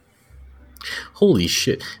Holy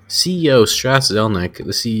shit. CEO Strauss Zelnick, the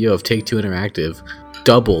CEO of Take-Two Interactive,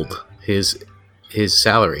 doubled his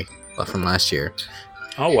salary from last year.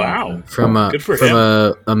 Oh, wow. Good for him.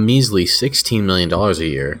 A measly $16 million a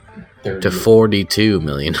year to $42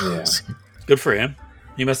 million. Yeah. Good for him.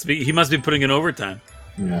 He must be putting in overtime.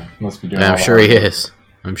 Yeah, must be doing. I'm sure he is.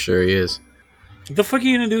 What the fuck are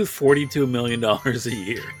you gonna do with $42 million a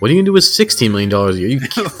year? What are you gonna do with $16 million a year? Are you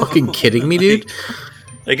fucking kidding me, dude?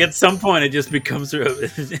 Like at some point, it just becomes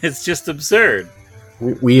it's just absurd.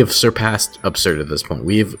 We have surpassed absurd at this point.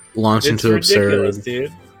 We have launched into absurd.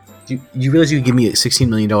 Dude. You realize you could give me $16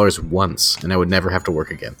 million once, and I would never have to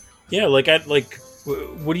work again. Yeah, what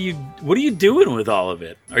are you doing with all of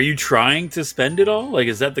it? Are you trying to spend it all? Like,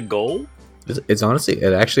 is that the goal? It's honestly,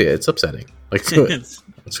 it's upsetting. Like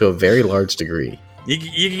to a very large degree. You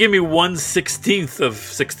can give me 1/16 of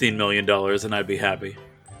 $16 million, and I'd be happy.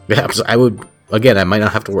 Yeah, I would. Again, I might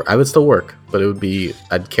not have to work. I would still work, but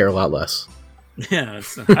I'd care a lot less. Yeah,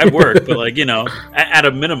 I work, but at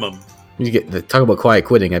a minimum. You talk about quiet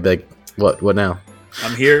quitting. I'd be like, what now?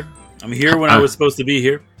 I'm here when I was supposed to be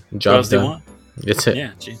here. Job's done. That's it.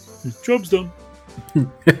 Yeah, job's done.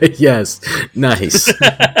 Yes, nice.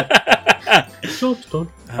 Job's done.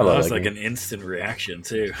 That was like an instant reaction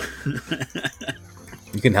too.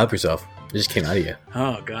 You can help yourself. It just came out of you.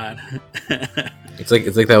 Oh God. It's like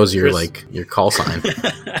that was your call sign.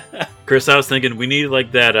 Chris, I was thinking we need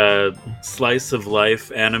that slice of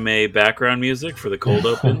life anime background music for the cold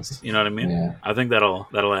opens. You know what I mean? Yeah. I think that'll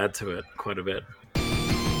add to it quite a bit.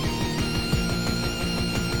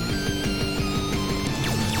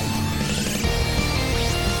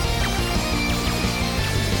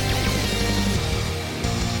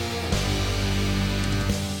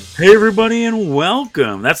 Hey everybody and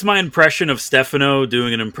welcome. That's my impression of Stefano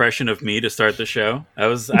doing an impression of me to start the show. I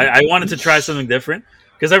wanted to try something different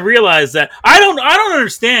because I realized that I don't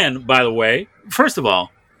understand, by the way. First of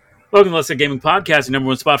all, welcome to Let's Get Gaming Podcast, your number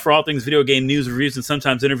one spot for all things video game news, reviews, and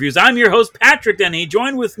sometimes interviews. I'm your host, Patrick Denny.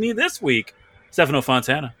 Joined with me this week, Stefano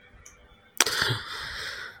Fontana.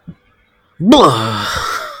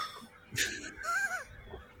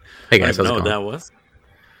 Hey guys, I don't know what that was.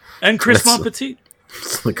 And Chris Monpetit.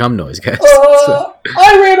 It's the cum noise, guys.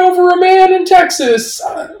 I ran over a man in Texas.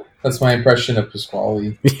 That's my impression of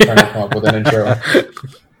Pasquale trying to come up with an intro.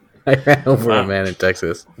 I ran over a man in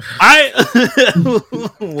Texas.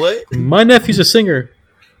 What? My nephew's a singer.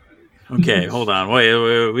 Okay, hold on.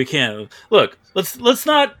 Wait, we can't. Look, let's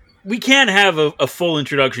not. We can't have a full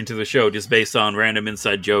introduction to the show just based on random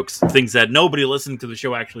inside jokes, things that nobody listening to the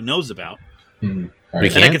show actually knows about. Mm-hmm.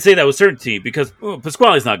 Right. And I can say that with certainty because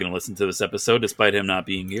Pasquale's not going to listen to this episode despite him not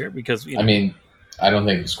being here because, I mean, I don't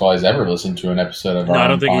think Pasquale's ever listened to an episode of our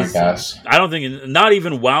podcast. I don't think, not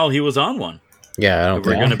even while he was on one. Yeah, I don't think.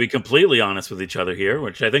 We're going to be completely honest with each other here,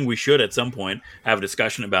 which I think we should at some point have a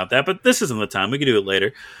discussion about that, but this isn't the time. We can do it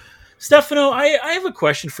later. Stefano, I have a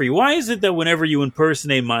question for you. Why is it that whenever you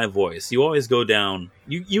impersonate my voice, you always go down?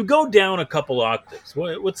 You go down a couple octaves.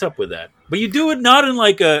 What's up with that? But you do it not in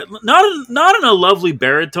not in a lovely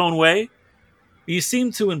baritone way. You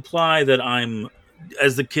seem to imply that I'm,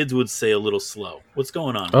 as the kids would say, a little slow. What's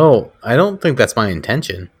going on? Oh, I don't think that's my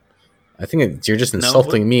intention. I think you're just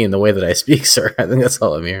insulting me in the way that I speak, sir. I think that's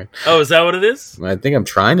all I'm hearing. Oh, is that what it is? I think I'm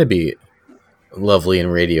trying to be lovely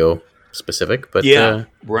and radio specific, but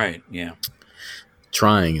right, yeah.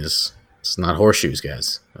 Trying it's not horseshoes,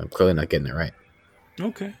 guys. I'm clearly not getting it right.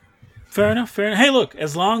 Okay, fair enough. Hey, look,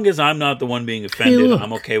 as long as I'm not the one being offended,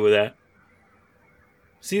 I'm okay with that.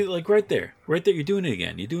 See, like right there, you're doing it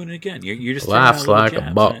again. You're just laughs like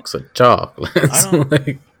a box of chocolates.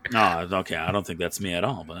 No, okay, I don't think that's me at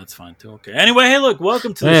all, but that's fine too. Okay. Anyway, hey, look,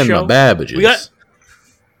 welcome to the show. And the Babbages.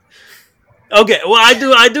 Okay, well,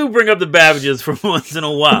 I do bring up the Babbages from once in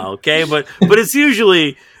a while, okay, but it's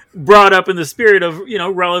usually brought up in the spirit of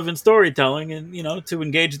relevant storytelling and to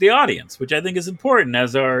engage the audience, which I think is important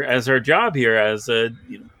as our job here as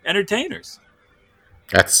entertainers.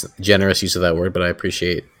 That's generous use of that word, but I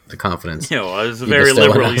appreciate the confidence. It's a very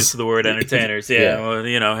liberal use of the word entertainers. Yeah. Well,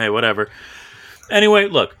 hey, whatever. Anyway,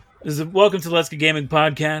 look. Welcome to Let's Get Gaming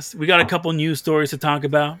Podcast. We got a couple news stories to talk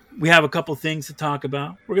about. We have a couple things to talk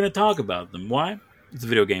about. We're going to talk about them. Why? It's a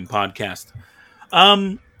video game podcast.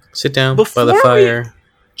 Sit down by the fire.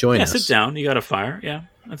 Join us. Sit down. You got a fire. Yeah,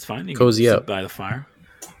 that's fine. You Cozy can up sit by the fire.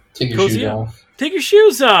 Take your shoes off. Take your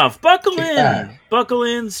shoes off. Buckle in. Buckle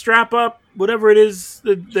in. Strap up. Whatever it is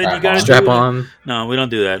that you got to do. Strap on. No, we don't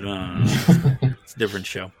do that. No. It's a different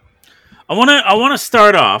show. I want to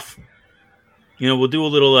start off. We'll do a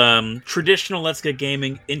little traditional Let's Get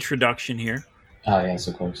Gaming introduction here. Oh, yes,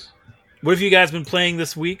 of course. What have you guys been playing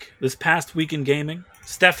this week? This past week in gaming?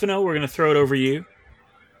 Stefano, we're going to throw it over to you.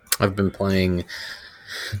 I've been playing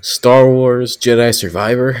Star Wars Jedi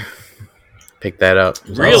Survivor. Picked that up. It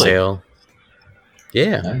was on Really? sale.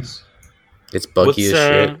 Yeah. Nice. It's buggy as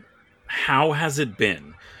shit. How has it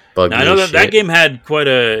been? Buggy Now, I know as that shit. game had quite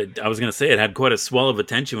a. I was going to say it had quite a swell of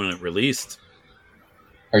attention when it released.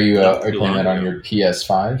 Are you Not too playing long that on ago. your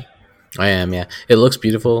PS5? I am, yeah. It looks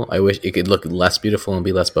beautiful. I wish it could look less beautiful and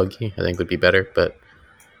be less buggy. I think would be better, but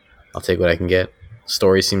I'll take what I can get.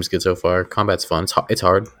 Story seems good so far. Combat's fun. It's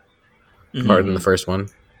hard. Mhm. Harder than the first one.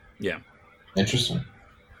 Yeah. Interesting.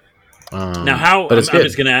 Now, how? But it's I'm good.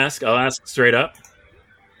 just going to ask. I'll ask straight up.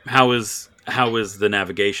 How is the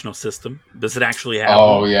navigational system? Does it actually have?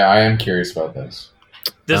 Oh yeah, I am curious about this.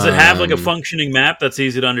 Does it have like a Um, functioning map that's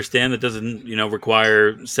easy to understand that doesn't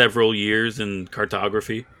require several years in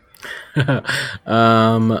cartography?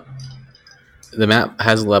 The map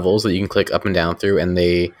has levels that you can click up and down through, and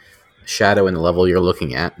they shadow in the level you're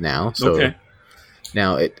looking at now. So Okay.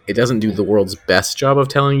 now it doesn't do the world's best job of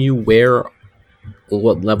telling you what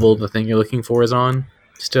level the thing you're looking for is on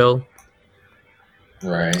still.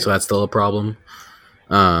 Right. So that's still a problem.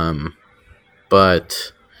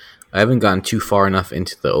 But I haven't gone too far enough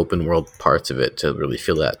into the open world parts of it to really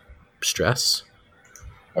feel that stress.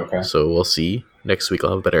 Okay. So we'll see. Next week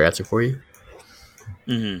I'll have a better answer for you.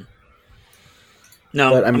 Mm-hmm.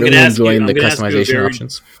 No, But I'm gonna really ask you- enjoying I'm the gonna ask you a customization very-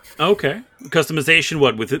 options. Okay, customization.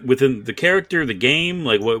 What within the character, the game?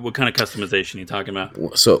 Like what kind of customization are you talking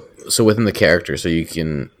about? So within the character, so you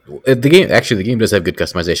can the game does have good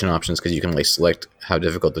customization options because you can like select how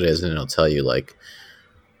difficult it is, and it'll tell you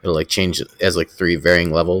it'll change as 3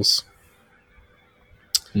 varying levels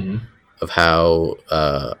Mhm. of how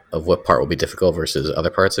of what part will be difficult versus other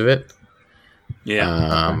parts of it.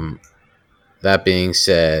 Yeah. That being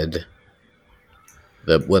said,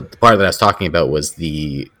 the part that I was talking about was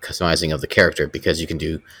the customizing of the character, because you can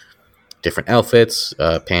do different outfits,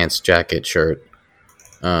 pants, jacket, shirt,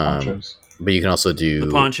 Ponchos. but you can also do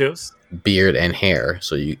The ponchos. beard and hair,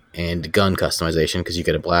 and gun customization because you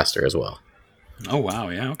get a blaster as well. Oh wow,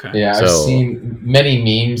 yeah, okay. Yeah, I've So- seen many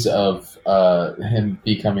memes of him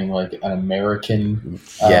becoming like an American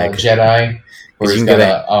Yeah, 'cause- Jedi, where 'cause he's you got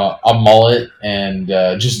can a mullet and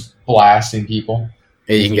just blasting people.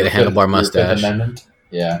 You can get a Your handlebar Fifth mustache. Amendment.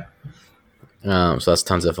 Yeah. So that's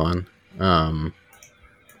tons of fun.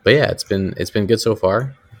 But yeah, it's been good so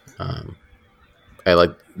far. I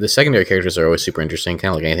like the secondary characters are always super interesting.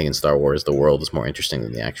 Kind of like anything in Star Wars, the world is more interesting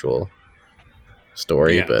than the actual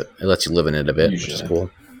story, Yeah. but it lets you live in it a bit, which is Usually.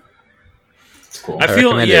 cool. It's cool. I I feel-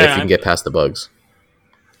 recommend it if you can get past the bugs.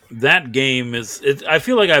 That game is. I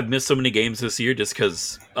feel like I've missed so many games this year just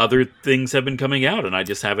because other things have been coming out, and I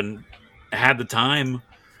just haven't had the time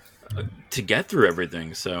to get through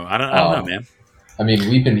everything. So I don't know, man. I mean,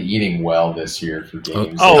 we've been eating well this year for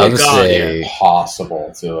games. Oh, I Like, would God, say, it's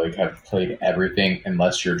impossible to like have played everything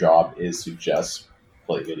unless your job is to just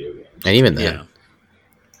play video games. and even then, Yeah.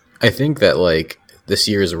 I think that this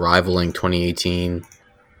year is rivaling 2018.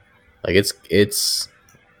 Like it's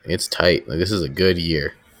tight. Like this is a good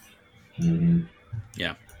year. Mhm.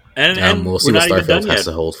 And We'll we're see what not even done Starfield has yet.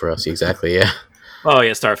 to hold for us. Exactly. Yeah. Oh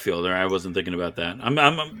yeah, Starfield. I wasn't thinking about that.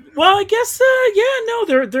 Well, I guess.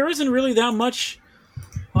 No, there isn't really that much.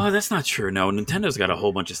 Well, that's not true. No, Nintendo's got a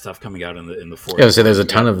whole bunch of stuff coming out in the fourth. Yeah. So there's a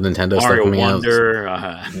ton of Nintendo stuff Mario coming Wonder,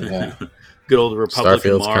 Yeah. good old Republican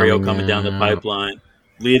Starfield's Mario coming coming down the out. pipeline,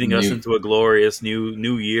 leading us New- into a glorious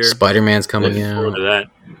new year. out. Spider-Man's coming Looking forward out. to that.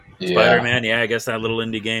 Yeah. Spider-Man, yeah, I guess that little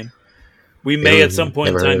indie game. We may at some point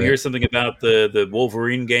in Never heard time of hear it. something about the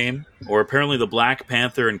Wolverine game, or apparently the Black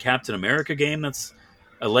Panther and Captain America game that's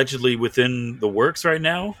allegedly within the works right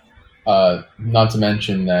now. Not to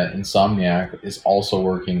mention that Insomniac is also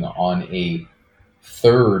working on a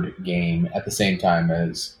third game at the same time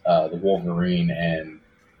as the Wolverine, and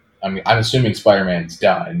I mean, I'm assuming Spider-Man's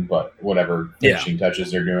done, but whatever Yeah. finishing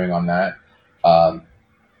touches they're doing on that.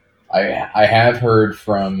 I have heard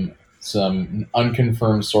from some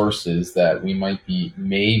unconfirmed sources that we might be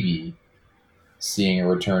maybe seeing a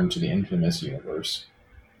return to the Infamous universe.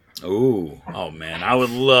 Oh man, I would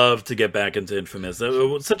love to get back into Infamous. It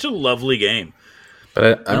was such a lovely game.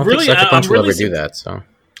 But I don't really- think Sucker Punch I'm will really ever do su- that. So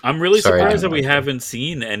I'm really Sorry, I surprised that didn't we like that. haven't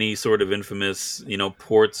seen any sort of Infamous,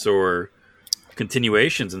 ports or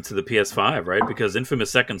continuations into the PS5, right? Because Infamous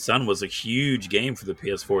Second Son was a huge game for the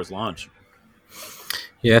PS4's launch.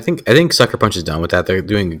 yeah, I think Sucker Punch is done with that. They're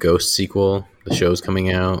doing a Ghost sequel. The show's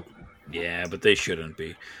coming out. Yeah, but they shouldn't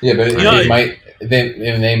be. Yeah, but You know,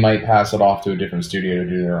 they might pass it off to a different studio to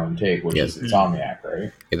do their own take, which Yeah. is Insomniac,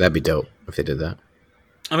 right? Yeah, that'd be dope if they did that.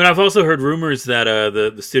 I mean, I've also heard rumors that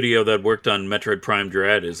the studio that worked on Metroid Prime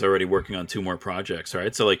Dread is already working on 2 more projects,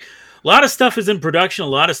 right? So, like, a lot of stuff is in production, a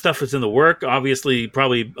lot of stuff is in the work. Obviously,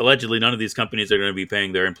 probably, allegedly, none of these companies are going to be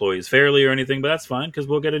paying their employees fairly or anything, but that's fine, because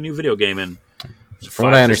we'll get a new video game in From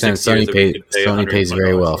what I understand, Sony pays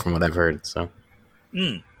very well, for. from what I've heard. So,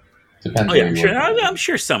 Depends. Oh yeah, I'm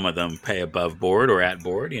sure some of them pay above board or at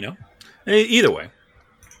board. You know, either way.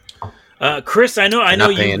 Chris, I know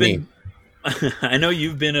you've been. I know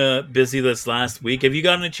you've been busy this last week. Have you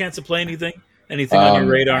gotten a chance to play anything? Anything on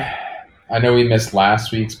your radar? I know we missed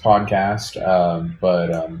last week's podcast,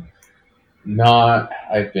 but not.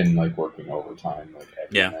 I've been like working overtime like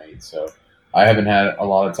every night, so I haven't had a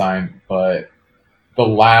lot of time. But the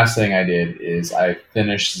last thing I did is I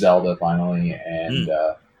finished Zelda finally, and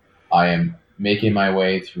I am making my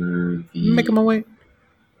way through the. Making my way.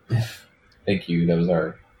 Thank you. That was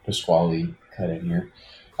our Pasquale cut in here.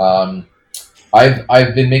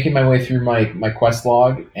 I've been making my way through my quest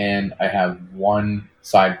log, and I have one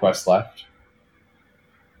side quest left,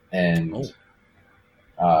 and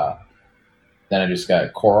then I just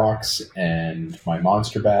got Koroks and my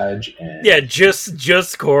monster badge, and just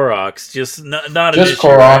Koroks, just not just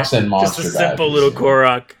Koroks and monster badge, just a simple little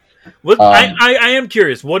Korok. What I am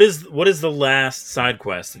curious. What is the last side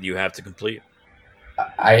quest that you have to complete?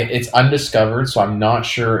 It's undiscovered, so I'm not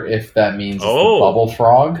sure if that means it's the bubble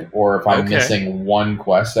frog or if I'm missing one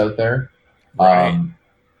quest out there. Right.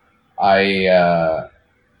 I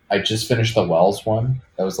just finished the Wells one.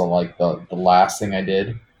 That was the last thing I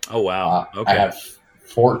did. Oh wow! Okay. I have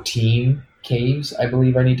 14 caves I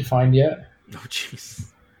believe I need to find yet. Oh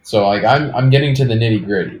jeez. So like I'm getting to the nitty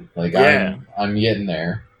gritty. Like I'm getting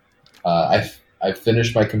there. I've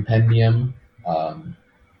finished my compendium.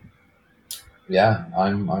 Yeah,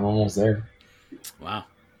 I'm almost there. Wow.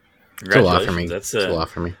 It's a lot for me. That's a lot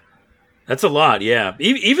for me. That's a lot, yeah.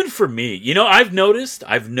 Even for me. You know, I've noticed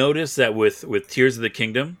that with Tears of the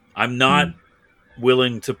Kingdom, I'm not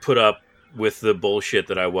willing to put up with the bullshit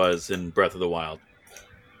that I was in Breath of the Wild.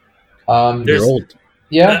 You're old.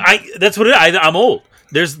 Yeah. That's what I'm old.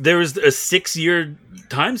 There was a 6-year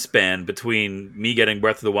time span between me getting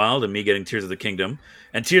Breath of the Wild and me getting Tears of the Kingdom.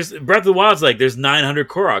 And Breath of the Wild's like, there's 900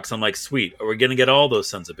 Koroks. I'm like, sweet. We're going to get all those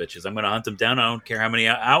sons of bitches. I'm going to hunt them down. I don't care how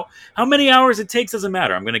many hours it takes. Doesn't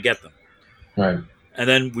matter. I'm going to get them. Right. And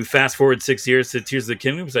then we fast forward 6 years to Tears of the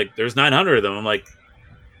Kingdom. It's like, there's 900 of them. I'm like,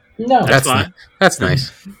 no, that's fine. That's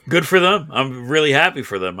nice. Good for them. I'm really happy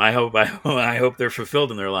for them. I hope they're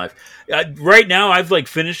fulfilled in their life. Right now, I've like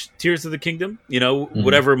finished Tears of the Kingdom. You know,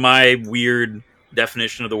 whatever my weird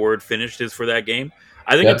definition of the word "finished" is for that game.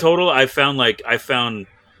 I think in total, I found like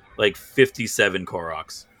 57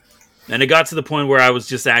 Koroks, and it got to the point where I was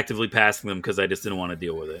just actively passing them because I just didn't want to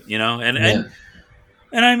deal with it. You know, and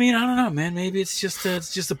I mean, I don't know, man. Maybe it's just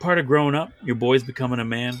a part of growing up. Your boy's becoming a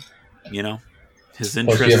man. You know. His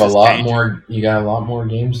interest. Plus you have a lot more. You got a lot more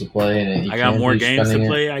games to play, and I got more games to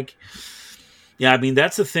play. I mean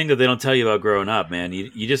that's the thing that they don't tell you about growing up, man.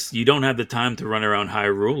 You don't have the time to run around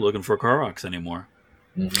Hyrule looking for Koroks anymore.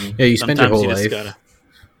 Mm-hmm. Yeah, you spend your whole life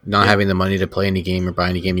not having the money to play any game or buy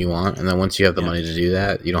any game you want, and then once you have the money to do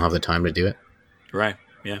that, you don't have the time to do it. Right?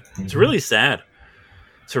 Yeah, it's really sad.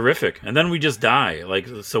 It's horrific, and then we just die. Like,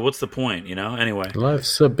 so what's the point? You know? Anyway,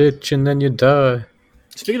 life's a bitch, and then you die.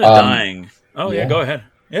 Speaking of dying. Oh yeah, go ahead.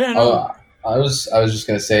 Yeah, no. I was just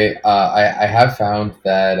gonna say I have found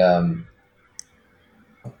that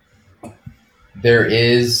there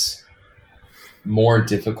is more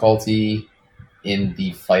difficulty in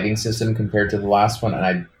the fighting system compared to the last one,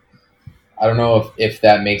 and I don't know if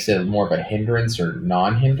that makes it more of a hindrance or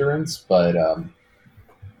non-hindrance, but I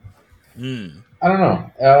don't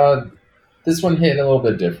know. This one hit a little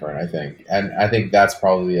bit different, I think, and I think that's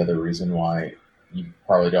probably the other reason why you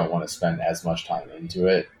probably don't want to spend as much time into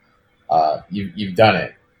it. You've done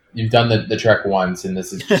it. You've done the trek once, and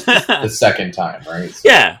this is just the second time, right? So.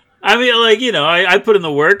 Yeah. I mean, like, you know, I put in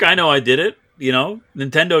the work. I know I did it. You know,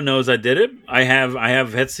 Nintendo knows I did it. I have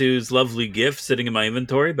Hetsu's lovely gift sitting in my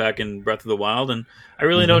inventory back in Breath of the Wild, and I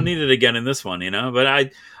really don't need it again in this one, you know? But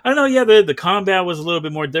I don't know, yeah, the combat was a little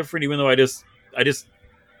bit more different, even though I just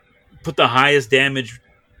put the highest damage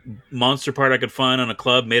monster part I could find on a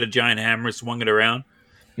club, made a giant hammer, swung it around.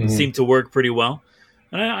 It seemed to work pretty well.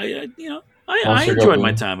 And I enjoyed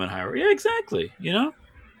my time in Hyrule. Yeah, exactly. You know,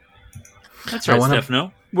 that's right,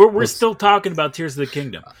 Stefano. We're still talking about Tears of the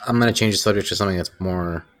Kingdom. I'm going to change the subject to something that's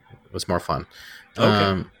more fun.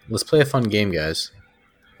 Okay. Let's play a fun game, guys.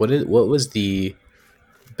 What was the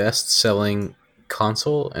best-selling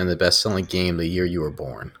console and the best-selling game the year you were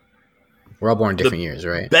born? We're all born different years,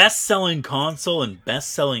 right? Best-selling console and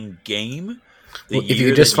best-selling game? Well, if you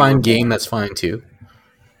could just find game, that's fine too.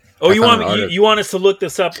 Oh, you want us to look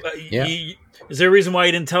this up? Yeah. Is there a reason why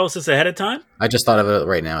you didn't tell us this ahead of time? I just thought of it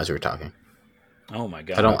right now as we were talking. Oh my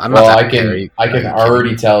god! I can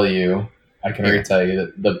already tell you. I can already tell you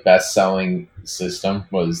that the best-selling system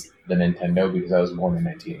was the Nintendo because I was born in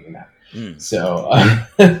 1989. So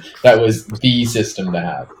that was the system to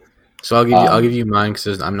have. So I'll give you mine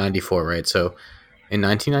because I'm 94, right? So in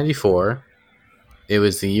 1994, it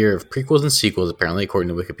was the year of prequels and sequels, apparently, according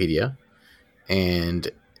to Wikipedia, and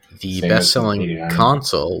the best-selling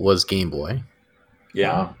console was Game Boy.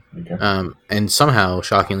 Yeah. Okay. And somehow,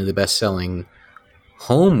 shockingly, the best-selling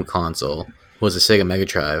home console was the Sega Mega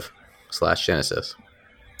Drive / Genesis.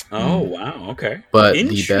 Oh wow! Okay, but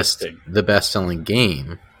the best-selling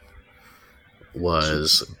game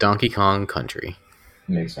was Donkey Kong Country.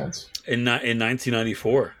 Makes sense. In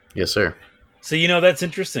 1994. Yes, sir. So that's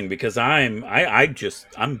interesting because I'm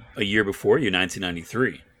a year before you,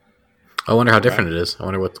 1993. I wonder how different it is. I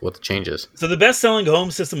wonder what the change is. So the best-selling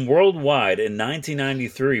home system worldwide in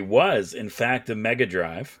 1993 was, in fact, the Mega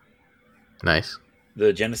Drive. Nice.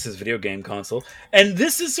 The Genesis video game console. And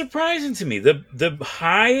this is surprising to me. The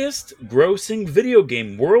highest grossing video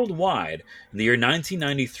game worldwide in the year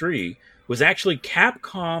 1993 was actually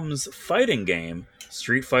Capcom's fighting game,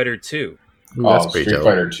 Street Fighter II. Ooh, that's pretty Street dope.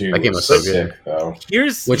 Fighter II. That game was so good. Though.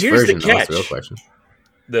 Here's version, the catch. That's the real question.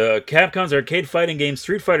 The Capcom's arcade fighting game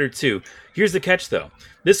Street Fighter II. Here's the catch, though.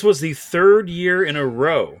 This was the third year in a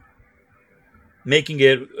row, making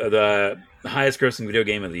it the highest grossing video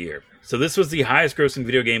game of the year. So this was the highest grossing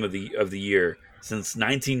video game of the year since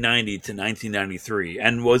 1990 to 1993,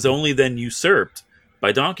 and was only then usurped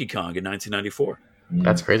by Donkey Kong in 1994.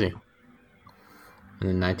 That's crazy. And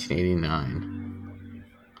in 1989.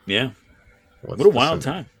 Yeah. What a wild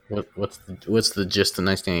time. What's the gist of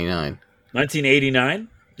 1989? 1989?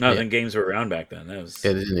 No, then games were around back then. That was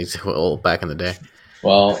it didn't exist back in the day.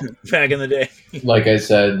 Well, back in the day. Like I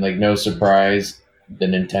said, no surprise, the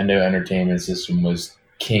Nintendo Entertainment System was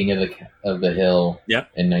king of the hill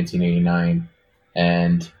in 1989,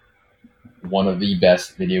 and one of the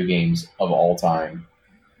best video games of all time,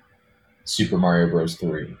 Super Mario Bros.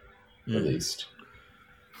 3, released.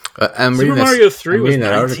 Super Mario 3 was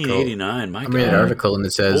 1989. I'm reading an article and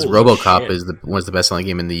it says RoboCop was the best-selling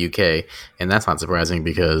game in the UK, and that's not surprising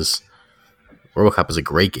because RoboCop is a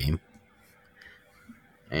great game,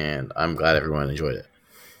 and I'm glad everyone enjoyed it.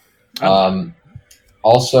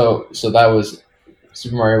 Also, so that was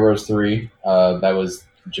Super Mario Bros. 3. That was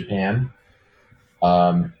Japan.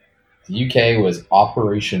 The UK was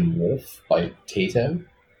Operation Wolf by Taito.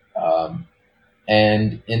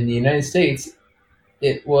 And in the United States,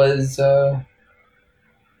 it was the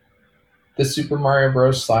Super Mario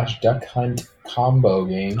Bros. / Duck Hunt combo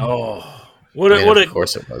game. Oh, of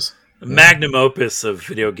course it was. Magnum opus of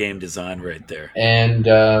video game design right there.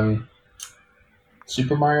 And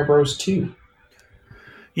Super Mario Bros. 2.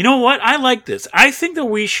 You know what? I like this. I think that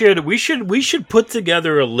we should put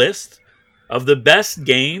together a list of the best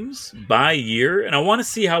games by year, and I want to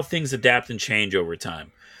see how things adapt and change over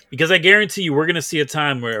time. Because I guarantee you, we're going to see a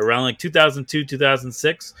time where around 2002,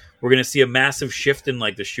 2006, we're going to see a massive shift in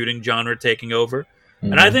the shooting genre taking over.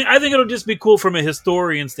 Mm-hmm. And I think it'll just be cool from a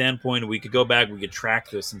historian standpoint. We could go back, we could track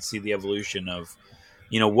this and see the evolution of,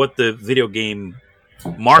 what the video game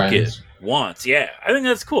market wants. Yeah, I think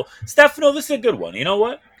that's cool. Stefano, this is a good one. You know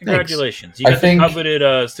what? Congratulations. Thanks. You got the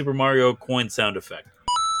coveted Super Mario coin sound effect.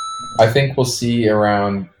 I think we'll see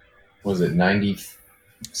around, was it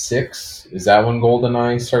 96? Is that when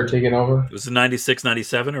GoldenEye started taking over? It was 96,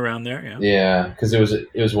 97, around there, yeah. Yeah, because it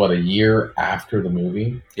was what, a year after the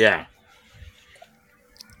movie? Yeah.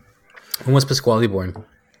 When was Pasquale born?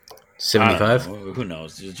 75? Who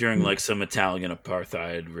knows? During some Italian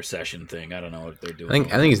apartheid recession thing. I don't know what they're doing.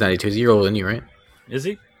 I think he's 92. He's a year older than you, right? Is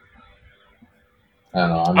he? I don't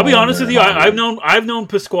know. I'll be honest with you. I've known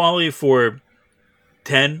Pasquale for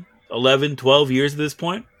 10, 11, 12 years at this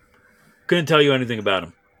point. Couldn't tell you anything about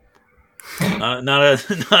him. Not a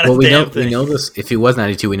damn thing. We know this. If he was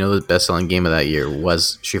 92, we know the best-selling game of that year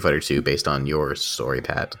was Street Fighter 2, based on your story,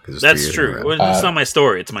 Pat. That's true. Well, it's not my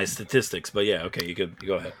story; it's my statistics. But yeah, okay, you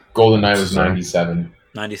go ahead. GoldenEye was 97.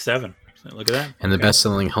 97. Look at that. And the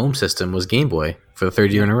best-selling home system was Game Boy for the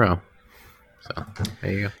third year in a row. So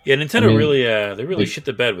there you go. Yeah, Nintendo really shit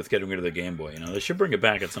the bed with getting rid of the Game Boy. They should bring it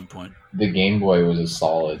back at some point. The Game Boy was a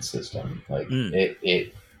solid system.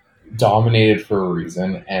 It dominated for a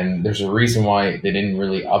reason, and there's a reason why they didn't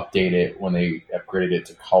really update it when they upgraded it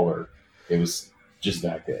to color. It was just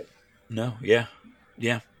that good. No, yeah.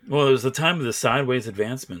 Well, it was the time of the sideways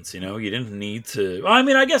advancements. You didn't need to. Well, I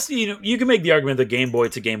mean, I guess you can make the argument that Game Boy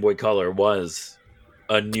to Game Boy Color was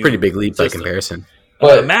a It's a new pretty big leap by system. comparison.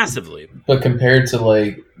 But Massively. But compared to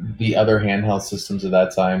like the other handheld systems of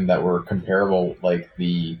that time that were comparable, like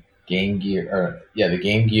the Game Gear, the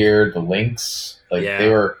Game Gear, the Lynx, like they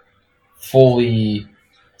were fully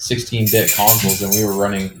 16-bit consoles, and we were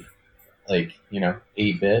running like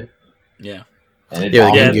 8-bit. Yeah. And the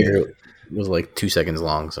Game Gear was like 2 seconds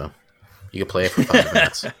long, so you could play it for 5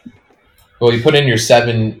 minutes. Well, you put in your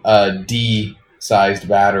 7D sized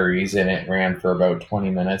batteries, and it ran for about 20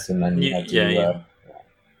 minutes, and then you had to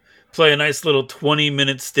play a nice little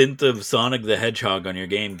 20-minute stint of Sonic the Hedgehog on your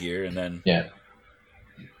Game Gear, and then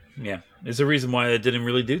there's a reason why that didn't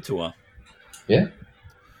really do too well. Yeah.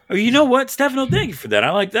 Oh, you know what, Stefano? Thank you for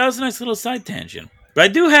that. That was a nice little side tangent. But I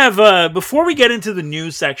do have before we get into the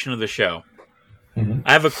news section of the show,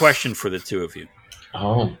 I have a question for the two of you.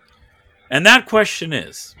 Oh. And that question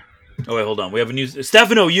is... Oh, wait, hold on. We have a news...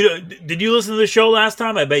 Stefano, did you listen to the show last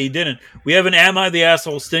time? I bet you didn't. We have an Am I the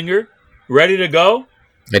Asshole stinger ready to go.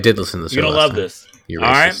 I did listen to the show. You're going to love this. You're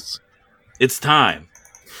all racist. right? It's time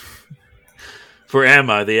for Am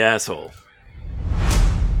I the Asshole?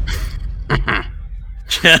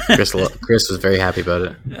 Chris was very happy about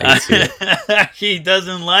it. I can see it. He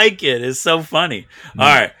doesn't like it. It's so funny. All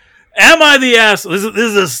right. Am I the asshole?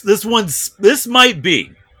 This might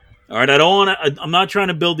be. All right. I'm not trying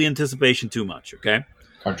to build the anticipation too much. Okay.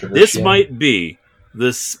 This might be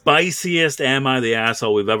the spiciest Am I the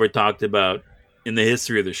Asshole we've ever talked about in the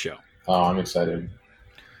history of the show. Oh, I'm excited.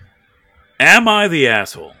 Am I the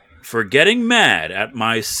asshole for getting mad at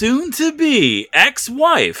my soon-to-be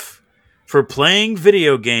ex-wife for playing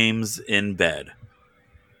video games in bed?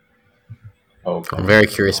 Oh, I'm very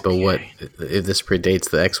curious about if this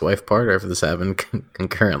predates the ex-wife part or if this happened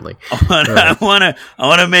concurrently. I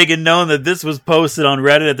want to make it known that this was posted on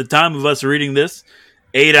Reddit at the time of us reading this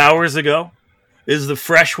 8 hours ago. This is the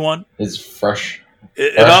fresh one. It's fresh.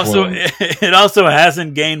 It also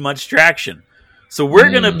hasn't gained much traction. So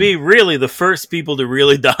we're going to be really the first people to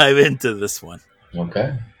really dive into this one.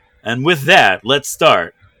 Okay. And with that, let's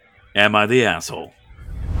start. Am I the Asshole?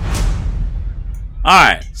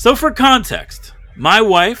 Alright, so for context, my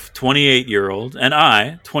wife, 28-year-old, and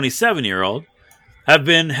I, 27-year-old, have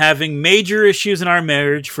been having major issues in our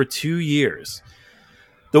marriage for 2 years.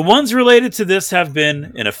 The ones related to this have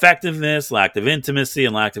been ineffectiveness, lack of intimacy,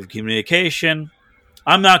 and lack of communication.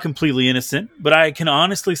 I'm not completely innocent, but I can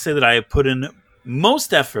honestly say that I have put in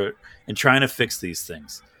most effort in trying to fix these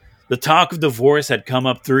things. The talk of divorce had come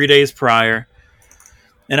up 3 days prior,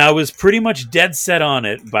 and I was pretty much dead set on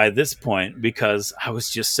it by this point because I was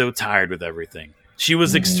just so tired with everything. She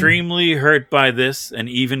was extremely hurt by this and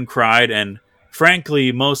even cried, and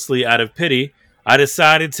frankly, mostly out of pity, I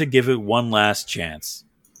decided to give it one last chance.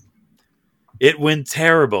 It went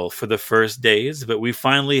terrible for the first days, but we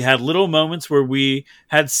finally had little moments where we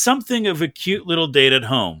had something of a cute little date at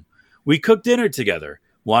home. We cooked dinner together,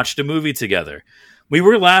 watched a movie together. We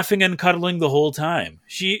were laughing and cuddling the whole time.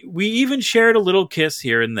 We even shared a little kiss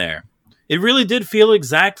here and there. It really did feel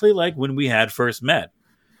exactly like when we had first met.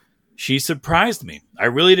 She surprised me. I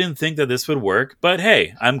really didn't think that this would work, but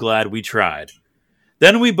hey, I'm glad we tried.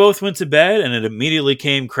 Then we both went to bed, and it immediately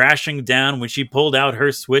came crashing down when she pulled out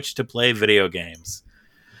her Switch to play video games.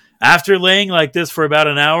 After laying like this for about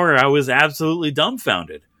an hour, I was absolutely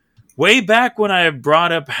dumbfounded. Way back when I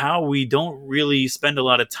brought up how we don't really spend a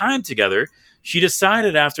lot of time together, she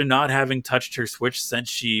decided after not having touched her Switch since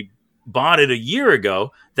she bought it a year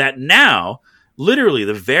ago that now, literally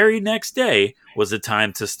the very next day, was the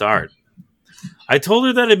time to start. I told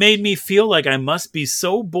her that it made me feel like I must be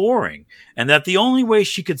so boring and that the only way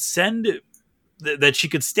she could stand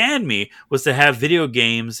me was to have video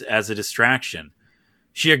games as a distraction.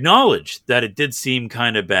 She acknowledged that it did seem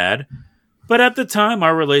kind of bad, but at the time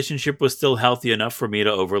our relationship was still healthy enough for me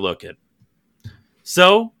to overlook it.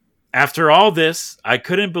 So, after all this, I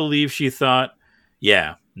couldn't believe she thought,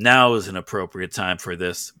 yeah, now is an appropriate time for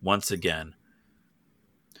this once again.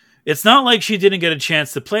 It's not like she didn't get a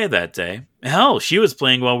chance to play that day. Hell, she was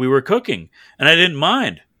playing while we were cooking, and I didn't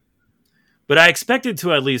mind. But I expected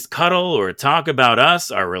to at least cuddle or talk about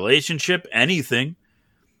us, our relationship, anything.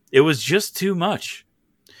 It was just too much.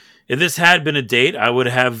 If this had been a date, I would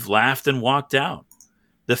have laughed and walked out.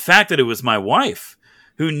 The fact that it was my wife,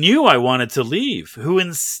 who knew I wanted to leave, who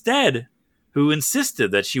insisted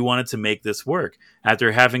that she wanted to make this work,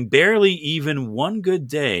 after having barely even one good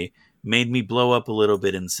day, made me blow up a little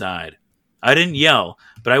bit inside. I didn't yell,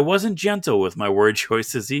 but I wasn't gentle with my word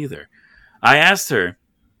choices either. I asked her,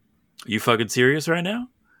 "You fucking serious right now?"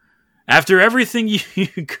 After everything, you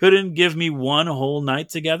couldn't give me one whole night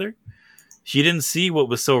together? She didn't see what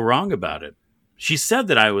was so wrong about it. She said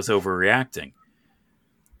that I was overreacting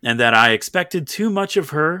and that I expected too much of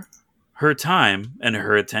her time, and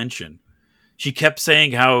her attention. She kept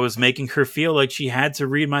saying how it was making her feel like she had to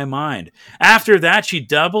read my mind. After that, she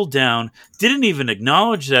doubled down, didn't even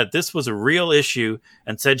acknowledge that this was a real issue,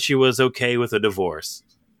 and said she was okay with a divorce.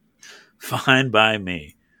 Fine by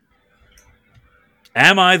me.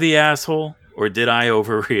 Am I the asshole, or did I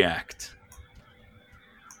overreact?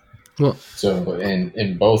 Well, So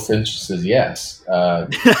in both instances, yes. yeah,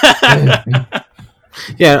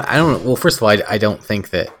 I don't. Well, first of all, I don't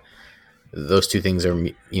think that those two things are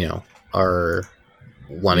are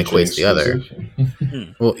one equates the other.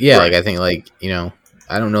 Well, yeah, Right. like I think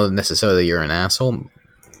I don't know necessarily that you're an asshole,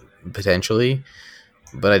 potentially,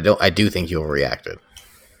 but I do think you overreacted.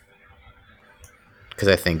 Because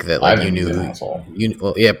I think that I you think he's knew an asshole.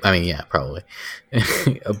 well, yeah, I mean, yeah, probably,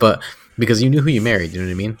 but because you knew who you married, you know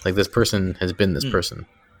what I mean? Like this person has been this person,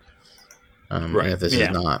 Right. and if this Yeah.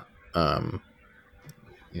 is not,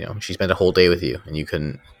 she spent a whole day with you, and you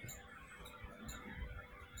couldn't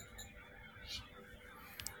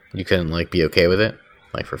like be okay with it,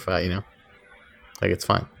 like for five, like it's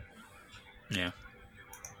fine. Yeah.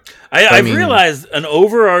 I I've mean- realized an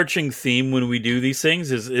overarching theme when we do these things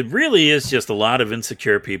is it really is just a lot of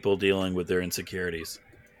insecure people dealing with their insecurities.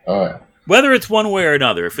 Oh yeah. Whether it's one way or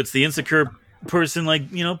another, if it's the insecure person, like,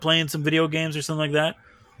 playing some video games or something like that,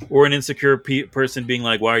 or an insecure person being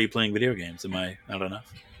like, why are you playing video games? Am I not enough?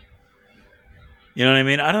 You know what I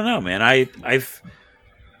mean? I don't know, man. I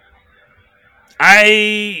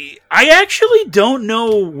actually don't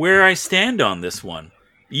know where I stand on this one.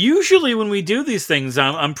 Usually when we do these things,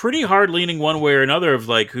 I'm pretty hard leaning one way or another of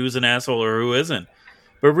like who's an asshole or who isn't.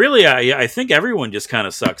 But really, I think everyone just kind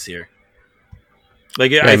of sucks here.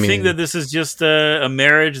 Like, I think that this is just a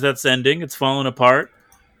marriage that's ending. It's falling apart.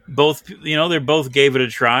 Both, they both gave it a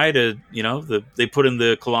try to, they put in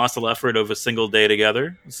the colossal effort of a single day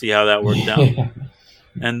together. See how that worked out.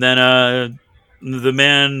 And then the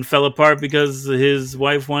man fell apart because his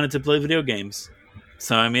wife wanted to play video games.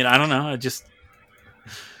 So, I mean, I don't know. I just...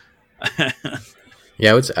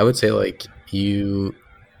 Yeah, I would say like these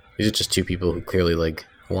are just two people who clearly like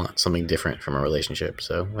want something different from a relationship,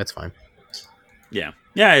 so that's fine. Yeah,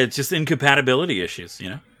 it's just incompatibility issues,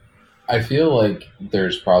 I feel like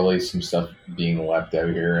there's probably some stuff being left out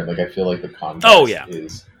here. Like I feel like the context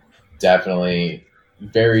is definitely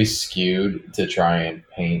very skewed to try and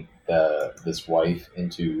paint this wife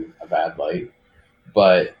into a bad light.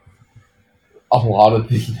 But a lot of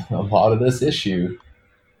this issue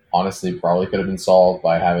honestly probably could have been solved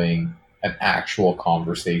by having an actual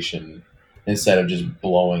conversation instead of just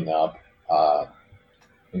blowing up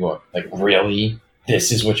and going like, really?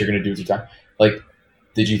 This is what you're gonna do with your time? Like,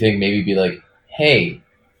 did you think maybe be like, hey,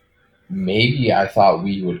 maybe I thought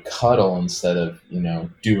we would cuddle instead of,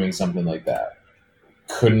 doing something like that?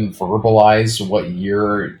 Couldn't verbalize what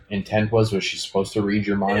your intent was she supposed to read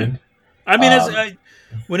your mind? I mean,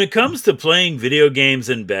 when it comes to playing video games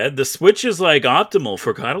in bed, the Switch is like optimal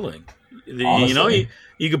for cuddling. Honestly.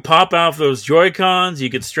 You could pop off those Joy-Cons,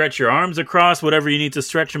 you could stretch your arms across, whatever you need to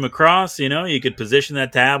stretch them across, you could position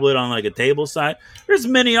that tablet on like a table side. There's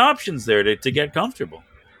many options there to get comfortable.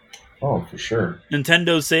 Oh, for sure.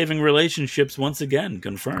 Nintendo's saving relationships once again,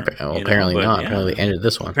 confirmed. Apparently not. Yeah. Apparently they ended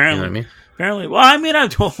this one. Apparently, you know what I mean? Apparently, well, I mean,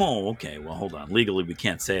 okay, well, hold on. Legally, we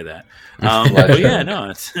can't say that. But yeah,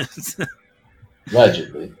 no, it's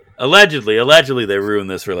allegedly they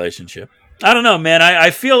ruined this relationship. I don't know, man.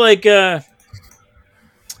 I feel like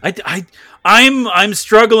I'm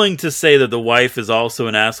struggling to say that the wife is also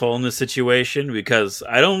an asshole in this situation because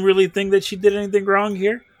I don't really think that she did anything wrong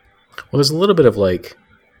here. Well, there's a little bit of like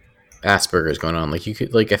Asperger's going on. Like you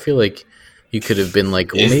could, like I feel like you could have been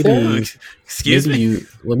like, well, maybe, excuse me.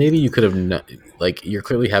 Maybe you could have like you're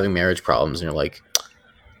clearly having marriage problems, and you're like,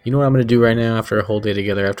 you know what I'm going to do right now after a whole day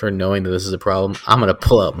together, after knowing that this is a problem, I'm going to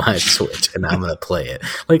pull out my Switch and I'm going to play it.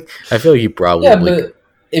 Like I feel like you probably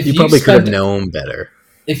could have known better.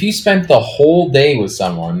 If you spent the whole day with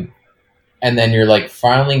someone and then you're like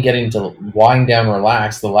finally getting to wind down,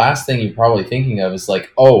 relax, the last thing you're probably thinking of is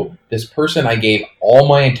like, oh, this person I gave all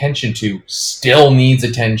my attention to still needs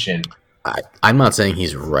attention. I'm not saying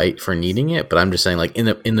he's right for needing it, but I'm just saying like in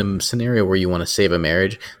the scenario where you want to save a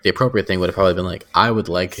marriage, the appropriate thing would have probably been like, I would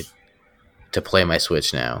like to play my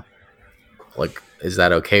Switch now. Like, is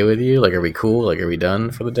that okay with you? Like, are we cool? Like, are we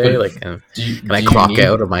done for the day? Like, can I clock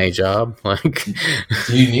out of my job? Like,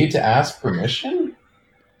 do you need to ask permission?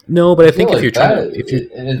 No, but I think if you're trying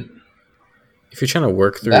to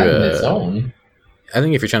work through that in its own. I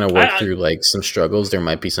think if you're trying to work through like some struggles, there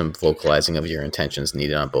might be some vocalizing of your intentions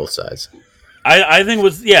needed on both sides. I think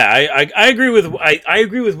I agree with I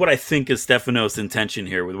agree with what I think is Stefanos' intention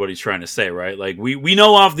here with what he's trying to say, right? Like we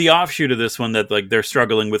know off the offshoot of this one that like they're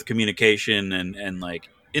struggling with communication and like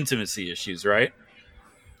intimacy issues, right?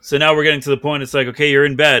 So now we're getting to the point. It's like, okay, you're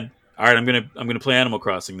in bed. All right, I'm gonna play Animal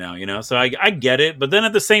Crossing now, you know. So I get it, but then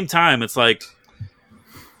at the same time, it's like.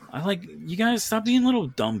 I like you guys stop being little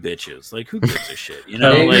dumb bitches. Like who gives a shit? You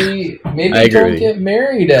know, maybe don't get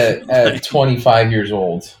married at 25 years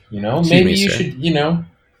old. You know, maybe you should, you know,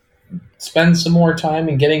 spend some more time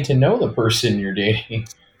in getting to know the person you're dating.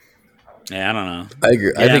 Yeah, I don't know. I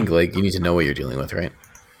agree. Yeah. I think like you need to know what you're dealing with, right?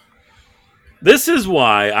 This is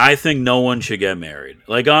why I think no one should get married.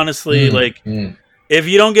 Like honestly, if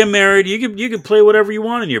you don't get married, you could play whatever you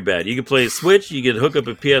want in your bed. You could play a Switch, you could hook up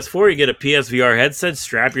a PS4, you get a PSVR headset,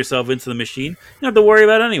 strap yourself into the machine. You don't have to worry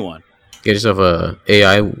about anyone. Get yourself a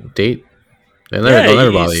AI date. They'll never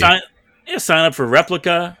bother you. Sign up for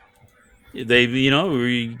Replica. They,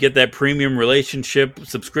 you get that premium relationship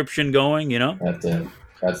subscription going. You know, that's it.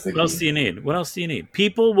 That's the. What else do you need? What else do you need?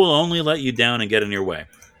 People will only let you down and get in your way.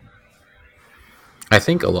 I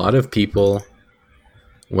think a lot of people,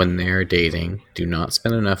 when they're dating, do not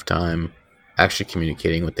spend enough time actually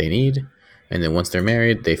communicating what they need. And then once they're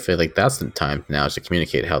married, they feel like that's the time now to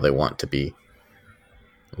communicate how they want to be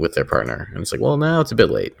with their partner. And it's like, well, now it's a bit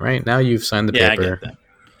late, right? Now you've signed the paper. I get that.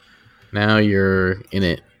 Now you're in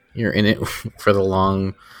it. You're in it for the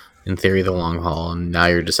long haul. And now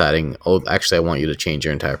you're deciding, oh, actually, I want you to change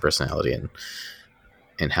your entire personality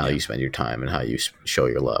and how you spend your time and how you show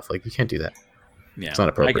your love. Like, you can't do that. Yeah, it's not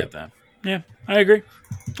appropriate. I get that. Yeah, I agree.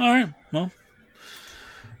 All right. Well,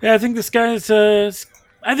 yeah, I think this guy is.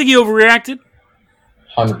 I think he overreacted.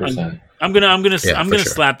 100%. I'm gonna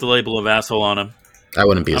slap the label of asshole on him. I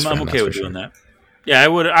wouldn't be. I'm okay with doing that. Yeah, I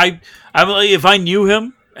would. I if I knew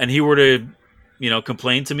him and he were to,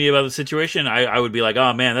 complain to me about the situation, I would be like,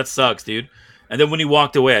 oh man, that sucks, dude. And then when he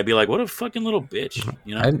walked away, I'd be like, what a fucking little bitch.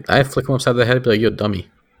 You know, I'd flick him upside the head and be like, you a dummy.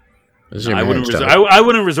 I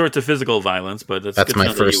wouldn't resort to physical violence, but that's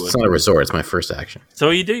my first. It's not a resort. It's my first action. So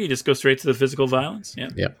what you do? You just go straight to the physical violence. Yeah.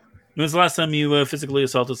 Yeah. When was the last time you physically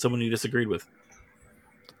assaulted someone you disagreed with?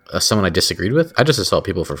 Someone I disagreed with? I just assault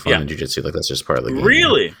people for fun in jiu-jitsu. Like that's just part of the game.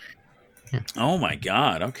 Really? Yeah. Oh my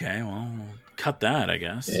god. Okay. Well, cut that. I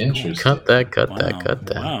guess. Interesting. Cut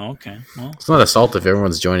that. Wow. Okay. Well, it's not assault if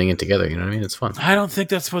everyone's joining in together. You know what I mean? It's fun. I don't think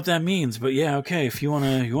that's what that means, but yeah. Okay. If you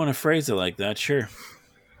wanna phrase it like that, sure.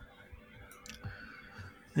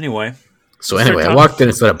 Anyway. I walked in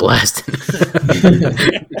and started blasting.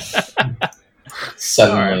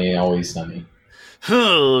 Suddenly, always sunny.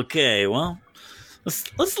 Okay, well, let's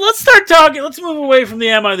start talking. Let's move away from the